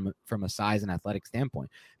out from a size and athletic standpoint.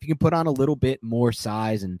 If you can put on a little bit more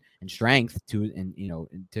size and strength to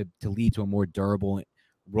lead to a more durable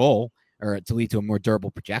role, or to lead to a more durable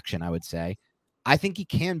projection, I would say, I think he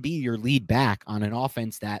can be your lead back on an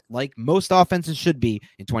offense that, like most offenses should be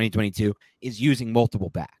in 2022, is using multiple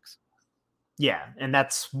backs. Yeah, and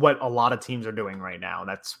that's what a lot of teams are doing right now.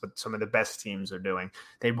 That's what some of the best teams are doing.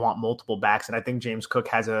 They want multiple backs, and I think James Cook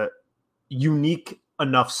has a unique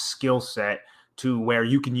enough skill set to where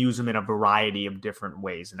you can use him in a variety of different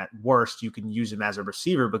ways. And at worst, you can use him as a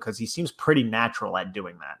receiver because he seems pretty natural at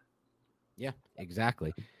doing that. Yeah,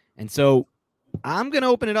 exactly. And so I'm going to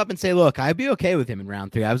open it up and say, look, I'd be okay with him in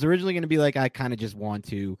round 3. I was originally going to be like, I kind of just want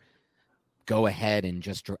to go ahead and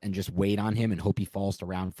just wait on him and hope he falls to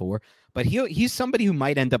round 4. But he's somebody who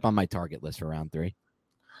might end up on my target list for round 3.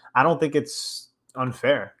 I don't think it's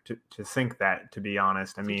unfair to think that, to be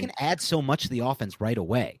honest. I mean, he can add so much to the offense right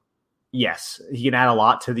away. Yes, he can add a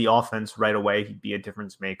lot to the offense right away. He'd be a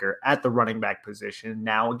difference maker at the running back position.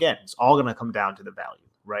 Now, again, it's all going to come down to the value,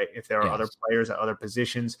 right? If there are other players at other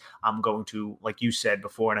positions, I'm going to, like you said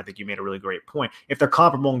before, and I think you made a really great point. If they're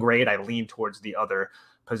comparable in grade, I lean towards the other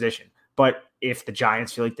position. But if the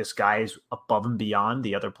Giants feel like this guy is above and beyond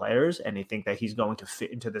the other players and they think that he's going to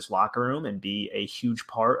fit into this locker room and be a huge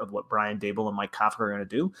part of what Brian Daboll and Mike Kafka are going to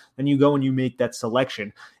do, then you go and you make that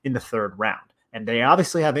selection in the 3rd round. And they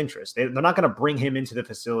obviously have interest. They're not going to bring him into the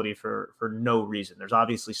facility for no reason. There's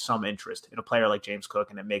obviously some interest in a player like James Cook,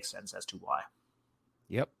 and it makes sense as to why.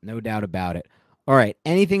 Yep, no doubt about it. All right,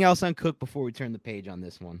 anything else on Cook before we turn the page on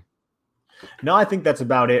this one? No, I think that's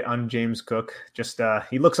about it on James Cook. Just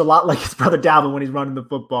he looks a lot like his brother Dalvin when he's running the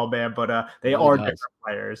football, man. But they are different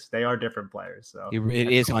players. They are different players. So it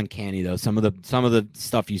is uncanny though. Some of the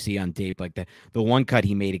stuff you see on tape, like the one cut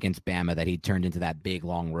he made against Bama that he turned into that big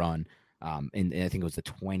long run. And I think it was the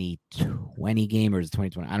 2020 game or was it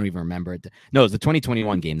 2020? I don't even remember it. No, it was the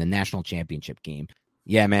 2021 game, the national championship game.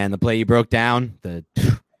 Yeah, man, the play you broke down, the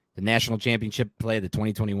national championship play, the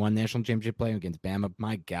 2021 national championship play against Bama.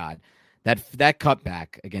 My God, that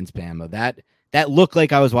cutback against Bama, that looked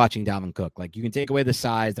like I was watching Dalvin Cook. Like, you can take away the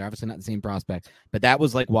size; they're obviously not the same prospect, but that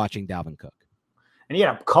was like watching Dalvin Cook. And he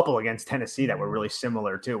had a couple against Tennessee that were really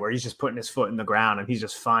similar too, where he's just putting his foot in the ground and he's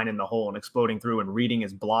just finding the hole and exploding through and reading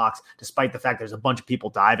his blocks, despite the fact there's a bunch of people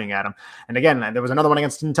diving at him. And again, there was another one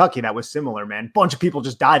against Kentucky that was similar, man. Bunch of people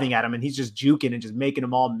just diving at him and he's just juking and just making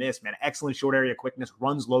them all miss, man. Excellent short area quickness,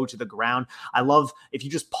 runs low to the ground. I love, if you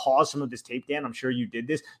just pause some of this tape, Dan, I'm sure you did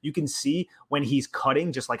this, you can see when he's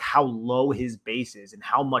cutting just like how low his base is and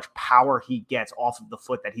how much power he gets off of the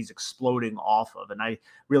foot that he's exploding off of. And I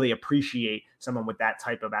really appreciate someone with that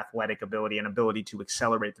type of athletic ability and ability to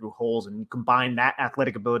accelerate through holes, and you combine that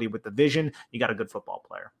athletic ability with the vision, you got a good football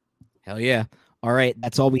player. Hell yeah. All right,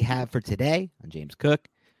 that's all we have for today on James Cook.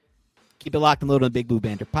 Keep it locked and loaded on the Big Blue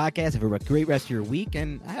Banter podcast. Have a great rest of your week,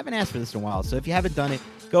 and I haven't asked for this in a while, so if you haven't done it,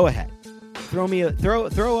 go ahead.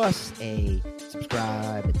 Throw us a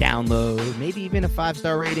subscribe, a download, maybe even a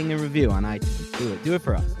 5-star rating and review on iTunes. Do it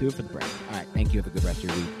for us. Do it for the brand. All right, thank you. Have a good rest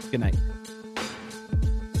of your week. Good night.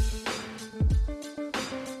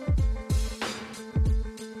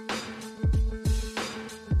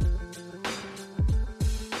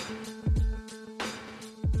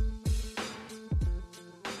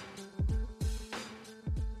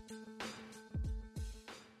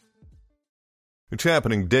 It's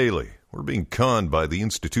happening daily. We're being conned by the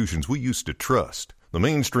institutions we used to trust. The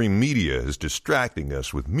mainstream media is distracting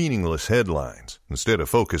us with meaningless headlines instead of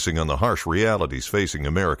focusing on the harsh realities facing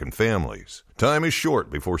American families. Time is short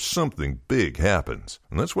before something big happens,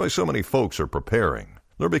 and that's why so many folks are preparing.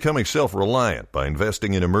 They're becoming self-reliant by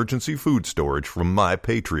investing in emergency food storage from My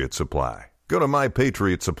Patriot Supply. Go to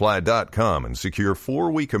MyPatriotSupply.com and secure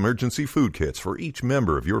 4-week emergency food kits for each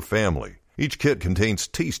member of your family. Each kit contains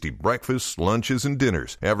tasty breakfasts, lunches, and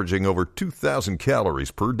dinners, averaging over 2,000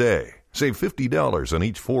 calories per day. Save $50 on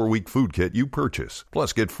each 4-week food kit you purchase.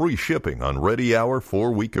 Plus, get free shipping on Ready Hour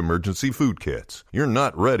 4-week emergency food kits. You're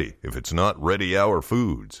not ready if it's not Ready Hour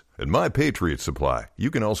foods. At My Patriot Supply,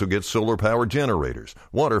 you can also get solar power generators,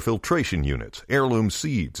 water filtration units, heirloom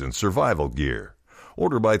seeds, and survival gear.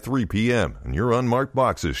 Order by 3 p.m. and your unmarked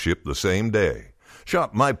boxes ship the same day.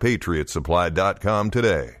 Shop MyPatriotSupply.com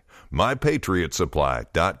today.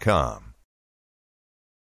 MyPatriotSupply.com.